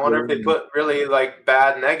 Yeah, and I wonder if they put really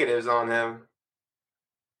bad negatives on him.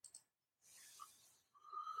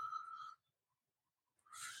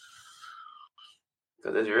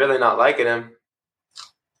 Because it's really not liking him.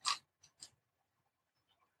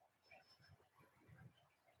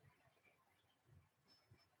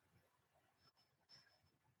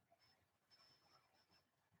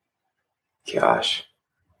 Gosh.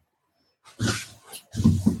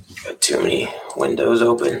 Got too many windows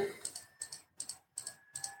open.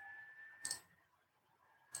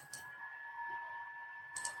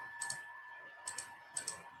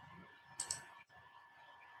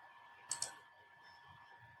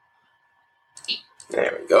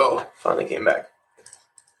 There we go. Finally came back.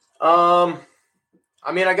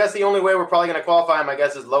 I guess the only way we're probably going to qualify him,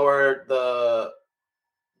 is lower the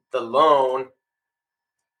loan.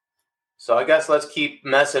 So I guess let's keep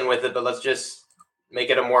messing with it, but let's just make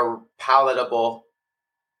it a more palatable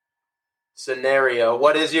scenario.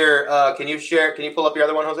 What is your, can you pull up your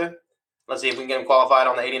other one, Jose? Let's see if we can get him qualified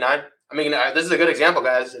on the 89. This is a good example,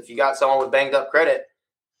 guys. If you got someone with banged up credit,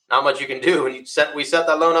 not much you can do. When we set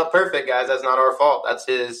that loan up perfect, guys. That's not our fault. That's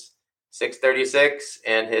his 636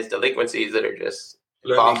 and his delinquencies that are just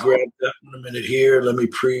Let me grab that in a minute here. Let me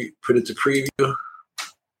put it to preview.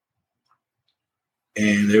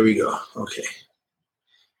 And there we go. Okay.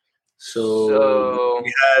 So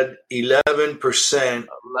we had 11%.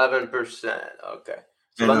 11%. Okay.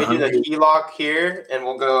 So let me do the HELOC here, and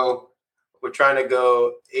we're trying to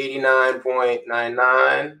go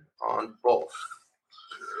 89.99 on both.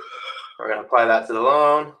 We're going to apply that to the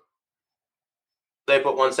loan. They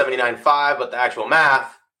put 179.5, but the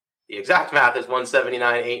exact math is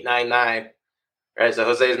 179.899. Right, so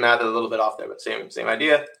Jose's math is a little bit off there, but same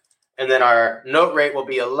idea. And then our note rate will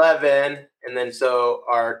be 11, and then so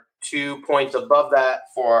our 2 points above that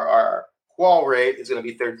for our qual rate is going to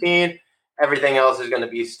be 13. Everything else is going to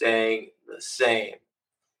be staying the same.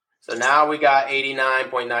 So now we got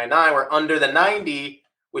 89.99. We're under the 90,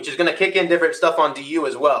 which is going to kick in different stuff on DU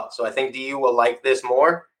as well. So I think DU will like this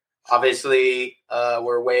more. Obviously,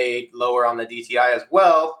 we're way lower on the DTI as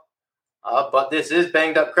well. But this is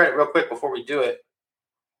banged up credit. Real quick before we do it.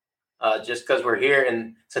 Just because we're here,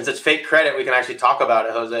 and since it's fake credit, we can actually talk about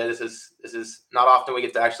it, Jose. This is not often we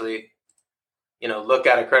get to actually, look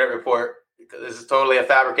at a credit report, because this is totally a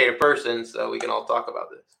fabricated person, so we can all talk about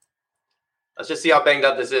this. Let's just see how banged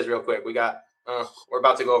up this is real quick. We're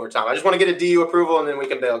about to go over time. I just want to get a DU approval, and then we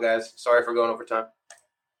can bail, guys. Sorry for going over time.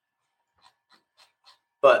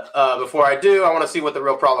 But before I do, I want to see what the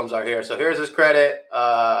real problems are here. So here's his credit,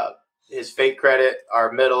 his fake credit.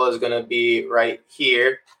 Our middle is going to be right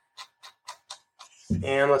here.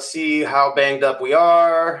 And let's see how banged up we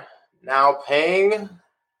are. Now paying.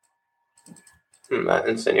 That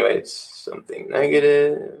insinuates something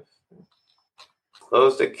negative.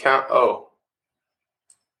 Closed account. Oh.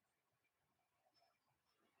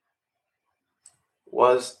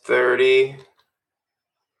 Was 30.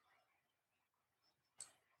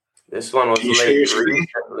 This one was late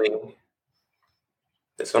recently.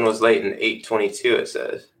 This one was late in 8/22, it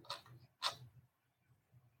says.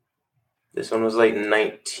 This one was late in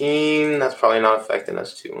 19. That's probably not affecting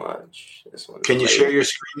us too much. This one. Can you share your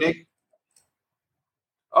screen, Nick?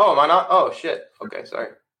 Oh, am I not? Oh, shit. Okay,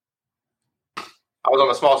 sorry. I was on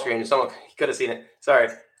the small screen. Someone could have seen it. Sorry.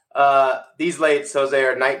 These lates, Jose,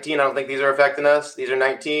 are 19. I don't think these are affecting us. These are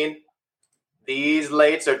 19. These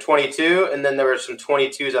lates are 22, and then there were some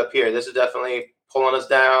 22s up here. This is definitely pulling us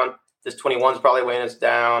down. This 21 is probably weighing us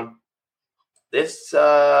down. This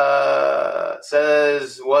says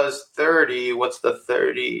was 30. What's the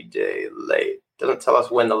 30-day late? Doesn't tell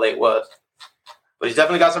us when the late was. But he's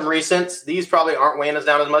definitely got some recents. These probably aren't weighing us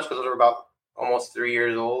down as much because they're about almost 3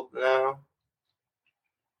 years old now.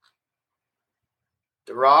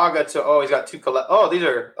 Duraga he's got two these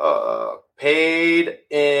are paid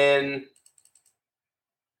in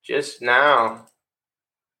just now.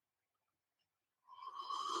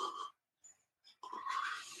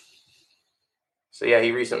 So yeah,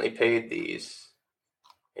 he recently paid these.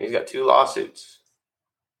 And he's got 2 lawsuits.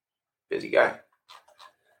 Busy guy.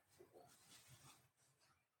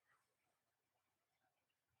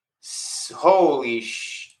 Holy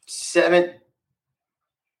 7.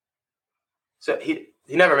 So he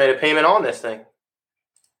never made a payment on this thing.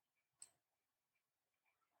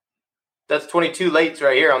 That's 22 lates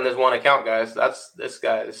right here on this one account, guys. That's this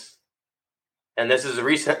guy's. And this is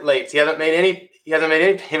recent lates. He hasn't made any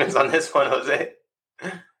payments on this one, Jose.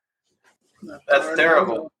 That's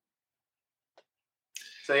terrible.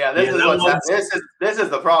 So yeah, this is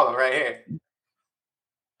the problem right here.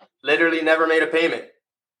 Literally never made a payment.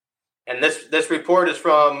 And this report is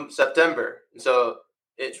from September. So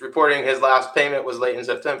it's reporting his last payment was late in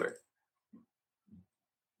September.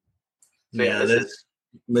 So yeah,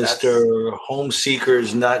 Mr. Home Seeker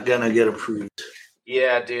is not gonna get approved.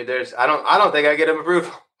 Yeah, dude. I don't think I get him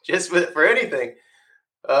approved just for anything.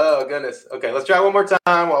 Oh goodness. Okay, let's try one more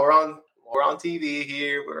time while we're on TV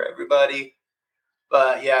here for everybody.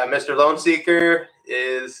 But yeah, Mr. Loan Seeker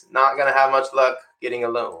is not gonna have much luck getting a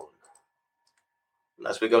loan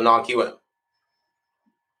unless we go non-QM.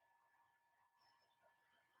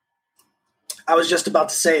 I was just about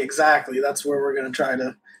to say exactly. That's where we're gonna try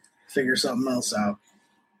to figure something else out.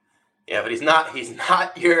 Yeah, but he's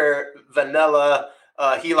not your vanilla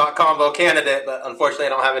HELOC combo candidate, but unfortunately I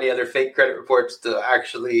don't have any other fake credit reports to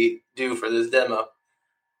actually do for this demo.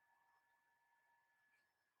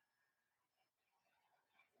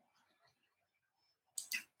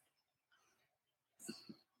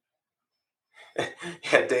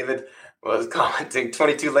 Yeah, David was commenting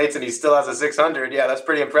 22 lates and he still has a 600. Yeah, that's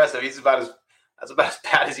pretty impressive. That's about as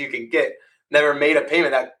bad as you can get. Never made a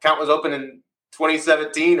payment. That account was open in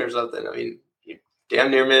 2017 or something. I mean, you damn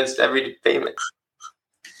near missed every payment.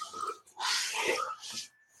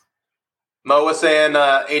 Mo was saying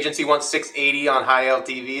agency wants 680 on high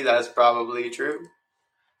LTV. That's probably true.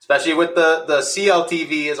 Especially with the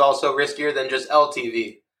CLTV is also riskier than just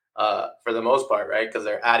LTV for the most part, right? Because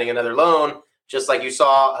they're adding another loan. Just like you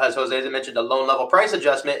saw, as Jose mentioned, a loan level price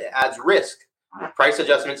adjustment, it adds risk. Price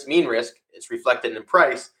adjustments mean risk. It's reflected in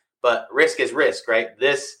price, but risk is risk, right?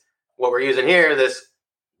 What we're using here, this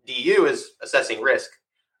DU is assessing risk.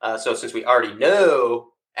 So since we already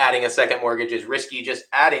know adding a second mortgage is risky, just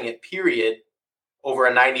adding it, period, over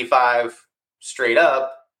a 95 straight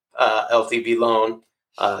up LTV loan,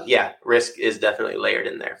 risk is definitely layered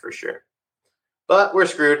in there for sure. But we're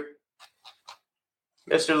screwed.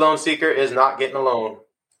 Mr. Loan Seeker is not getting a loan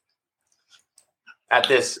at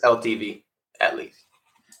this LTV, at least.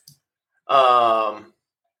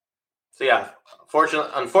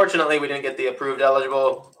 Unfortunately, we didn't get the approved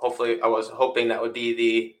eligible. Hopefully, I was hoping that would be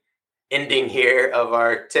the ending here of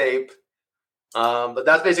our tape. But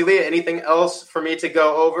that's basically it. Anything else for me to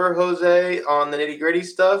go over, Jose, on the nitty-gritty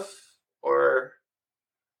stuff? Or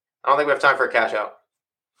I don't think we have time for a cash out.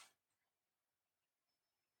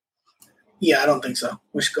 Yeah, I don't think so.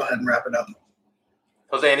 We should go ahead and wrap it up.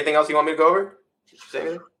 Jose, anything else you want me to go over? Say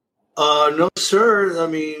anything? No, sir. I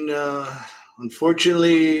mean,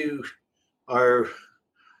 unfortunately, our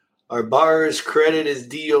borrower's credit is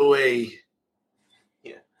DOA.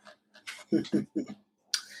 Yeah.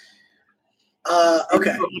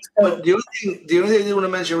 Okay. The only thing I want to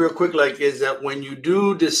mention real quick, is that when you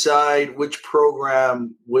do decide which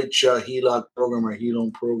program, which HELOC program or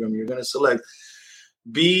HELOan program you're going to select,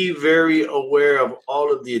 be very aware of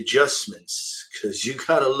all of the adjustments, because you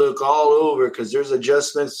got to look all over, because there's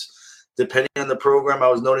adjustments depending on the program. I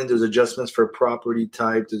was noting there's adjustments for property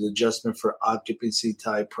type, there's adjustment for occupancy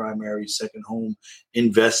type, primary, second home,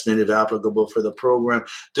 investment if applicable for the program.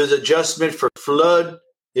 There's adjustment for flood.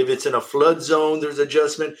 If it's in a flood zone, there's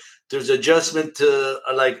adjustment. There's adjustment to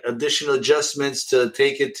additional adjustments to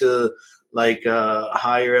take it to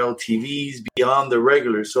higher LTVs beyond the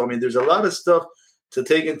regular. So, I mean, there's a lot of stuff to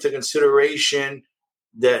take into consideration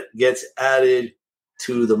that gets added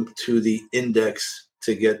to the index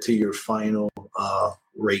to get to your final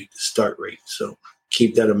start rate. So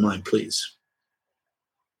keep that in mind, please.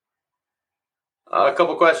 A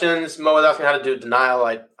couple questions. Mo was asking how to do denial.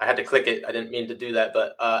 I had to click it. I didn't mean to do that,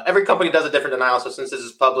 but every company does a different denial. So since this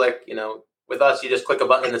is public, with us, you just click a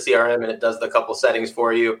button in the CRM and it does the couple settings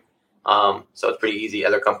for you. So it's pretty easy.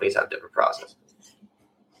 Other companies have different process.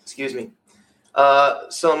 Excuse me.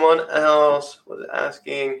 Someone else was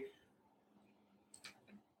asking.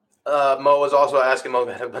 Mo was also asking. Mo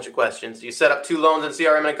had a bunch of questions. You set up 2 loans in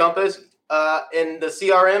CRM and Encompass. In the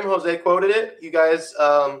CRM, Jose quoted it. You guys,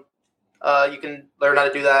 you can learn how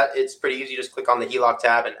to do that. It's pretty easy. Just click on the HELOC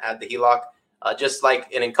tab and add the HELOC. Just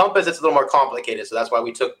like in Encompass, it's a little more complicated. So that's why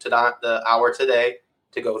we took the hour today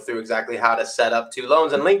to go through exactly how to set up 2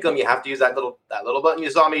 loans and link them. You have to use that little button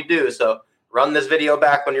you saw me do. So run this video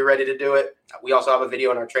back when you're ready to do it. We also have a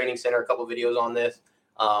video in our training center, a couple videos on this.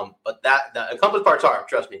 But the Encompass part's hard.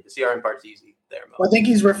 Trust me, the CRM part's easy there. Mo. Well, I think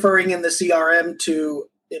he's referring in the CRM to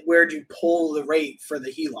where do you pull the rate for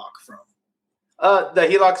the HELOC from? The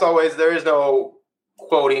HELOC's always, there is no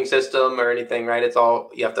quoting system or anything, right? It's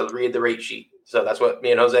all, you have to read the rate sheet. So that's what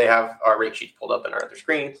me and Jose have our rate sheets pulled up in our other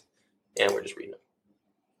screens, and we're just reading them.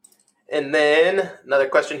 And then another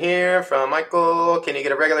question here from Michael. Can you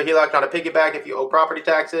get a regular HELOC, not a piggyback, if you owe property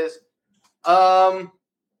taxes?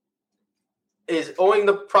 Is owing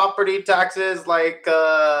the property taxes like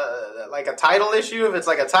a title issue? If it's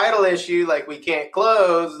like a title issue, like we can't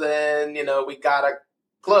close, then, we got to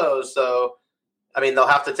close. So, they'll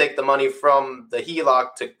have to take the money from the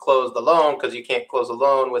HELOC to close the loan because you can't close a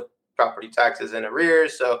loan with property taxes in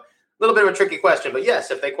arrears. So a little bit of a tricky question. But yes,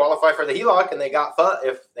 if they qualify for the HELOC and they got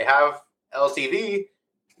if they have LTV,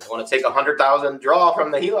 they want to take $100,000 draw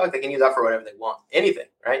from the HELOC, they can use that for whatever they want. Anything,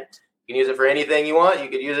 right? You can use it for anything you want. You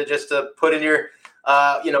could use it just to put in your,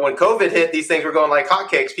 when COVID hit, these things were going like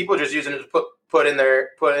hotcakes. People just using it to put in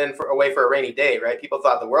away for a rainy day, right? People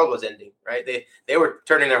thought the world was ending, right? They were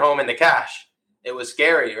turning their home into cash. It was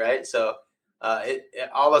scary, right? So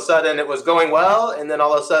all of a sudden it was going well, and then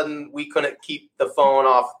all of a sudden we couldn't keep the phone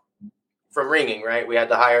off from ringing, right? We had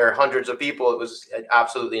to hire hundreds of people. It was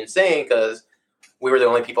absolutely insane because we were the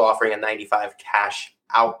only people offering a 95 cash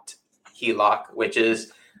out HELOC, which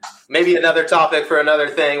is maybe another topic for another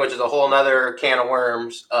thing, which is a whole nother can of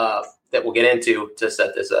worms that we'll get into to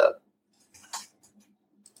set this up.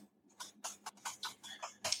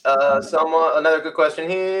 Another good question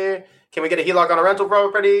here. Can we get a HELOC on a rental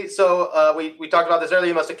property? So we talked about this earlier.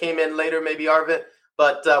 You must have came in later, maybe Arvin.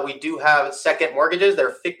 But we do have second mortgages.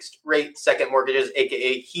 They're fixed rate second mortgages,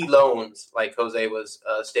 a.k.a. HELOans, like Jose was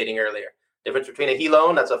stating earlier. Difference between a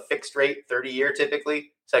HELOan, that's a fixed rate, 30-year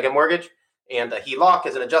typically, second mortgage, and a HELOC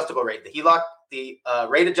is an adjustable rate. The HELOC, the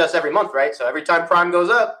rate adjusts every month, right? So every time prime goes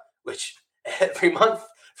up, which every month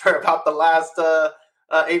for about the last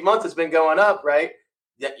 8 months has been going up, right?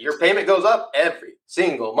 Your payment goes up every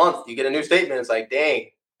single month. You get a new statement. It's like, dang,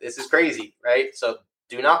 this is crazy, right? So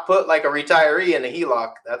do not put like a retiree in a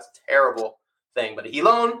HELOC. That's a terrible thing. But a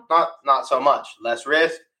HELOan, not so much. Less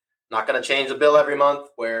risk. Not going to change the bill every month,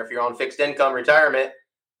 where if you're on fixed income retirement,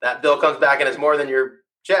 that bill comes back and it's more than your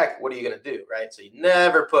check. What are you going to do, right? So you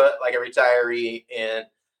never put like a retiree in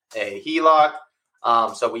a HELOC.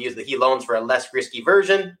 So we use the HELOans for a less risky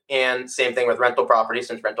version, and same thing with rental properties.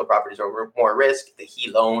 Since rental properties are more risk, the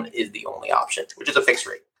HELOan is the only option, which is a fixed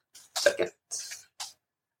rate. Second.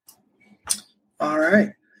 All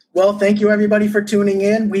right. Well, thank you everybody for tuning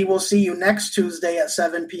in. We will see you next Tuesday at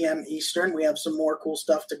 7 p.m. Eastern. We have some more cool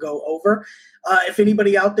stuff to go over. If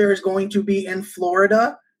anybody out there is going to be in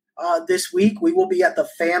Florida this week, we will be at the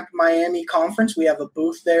FAMP Miami conference. We have a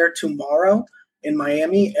booth there tomorrow in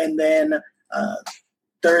Miami, and then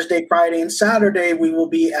Thursday, Friday, and Saturday, we will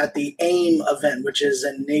be at the AIM event, which is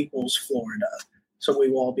in Naples, Florida. So we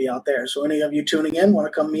will all be out there. So any of you tuning in, want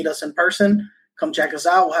to come meet us in person, come check us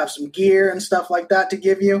out. We'll have some gear and stuff like that to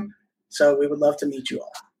give you. So we would love to meet you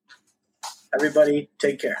all. Everybody,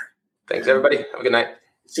 take care. Thanks, everybody. Have a good night.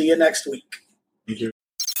 See you next week. Thank you.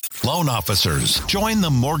 Loan officers, join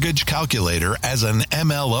the Mortgage Calculator as an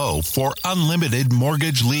MLO for unlimited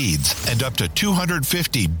mortgage leads and up to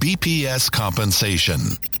 250 BPS compensation.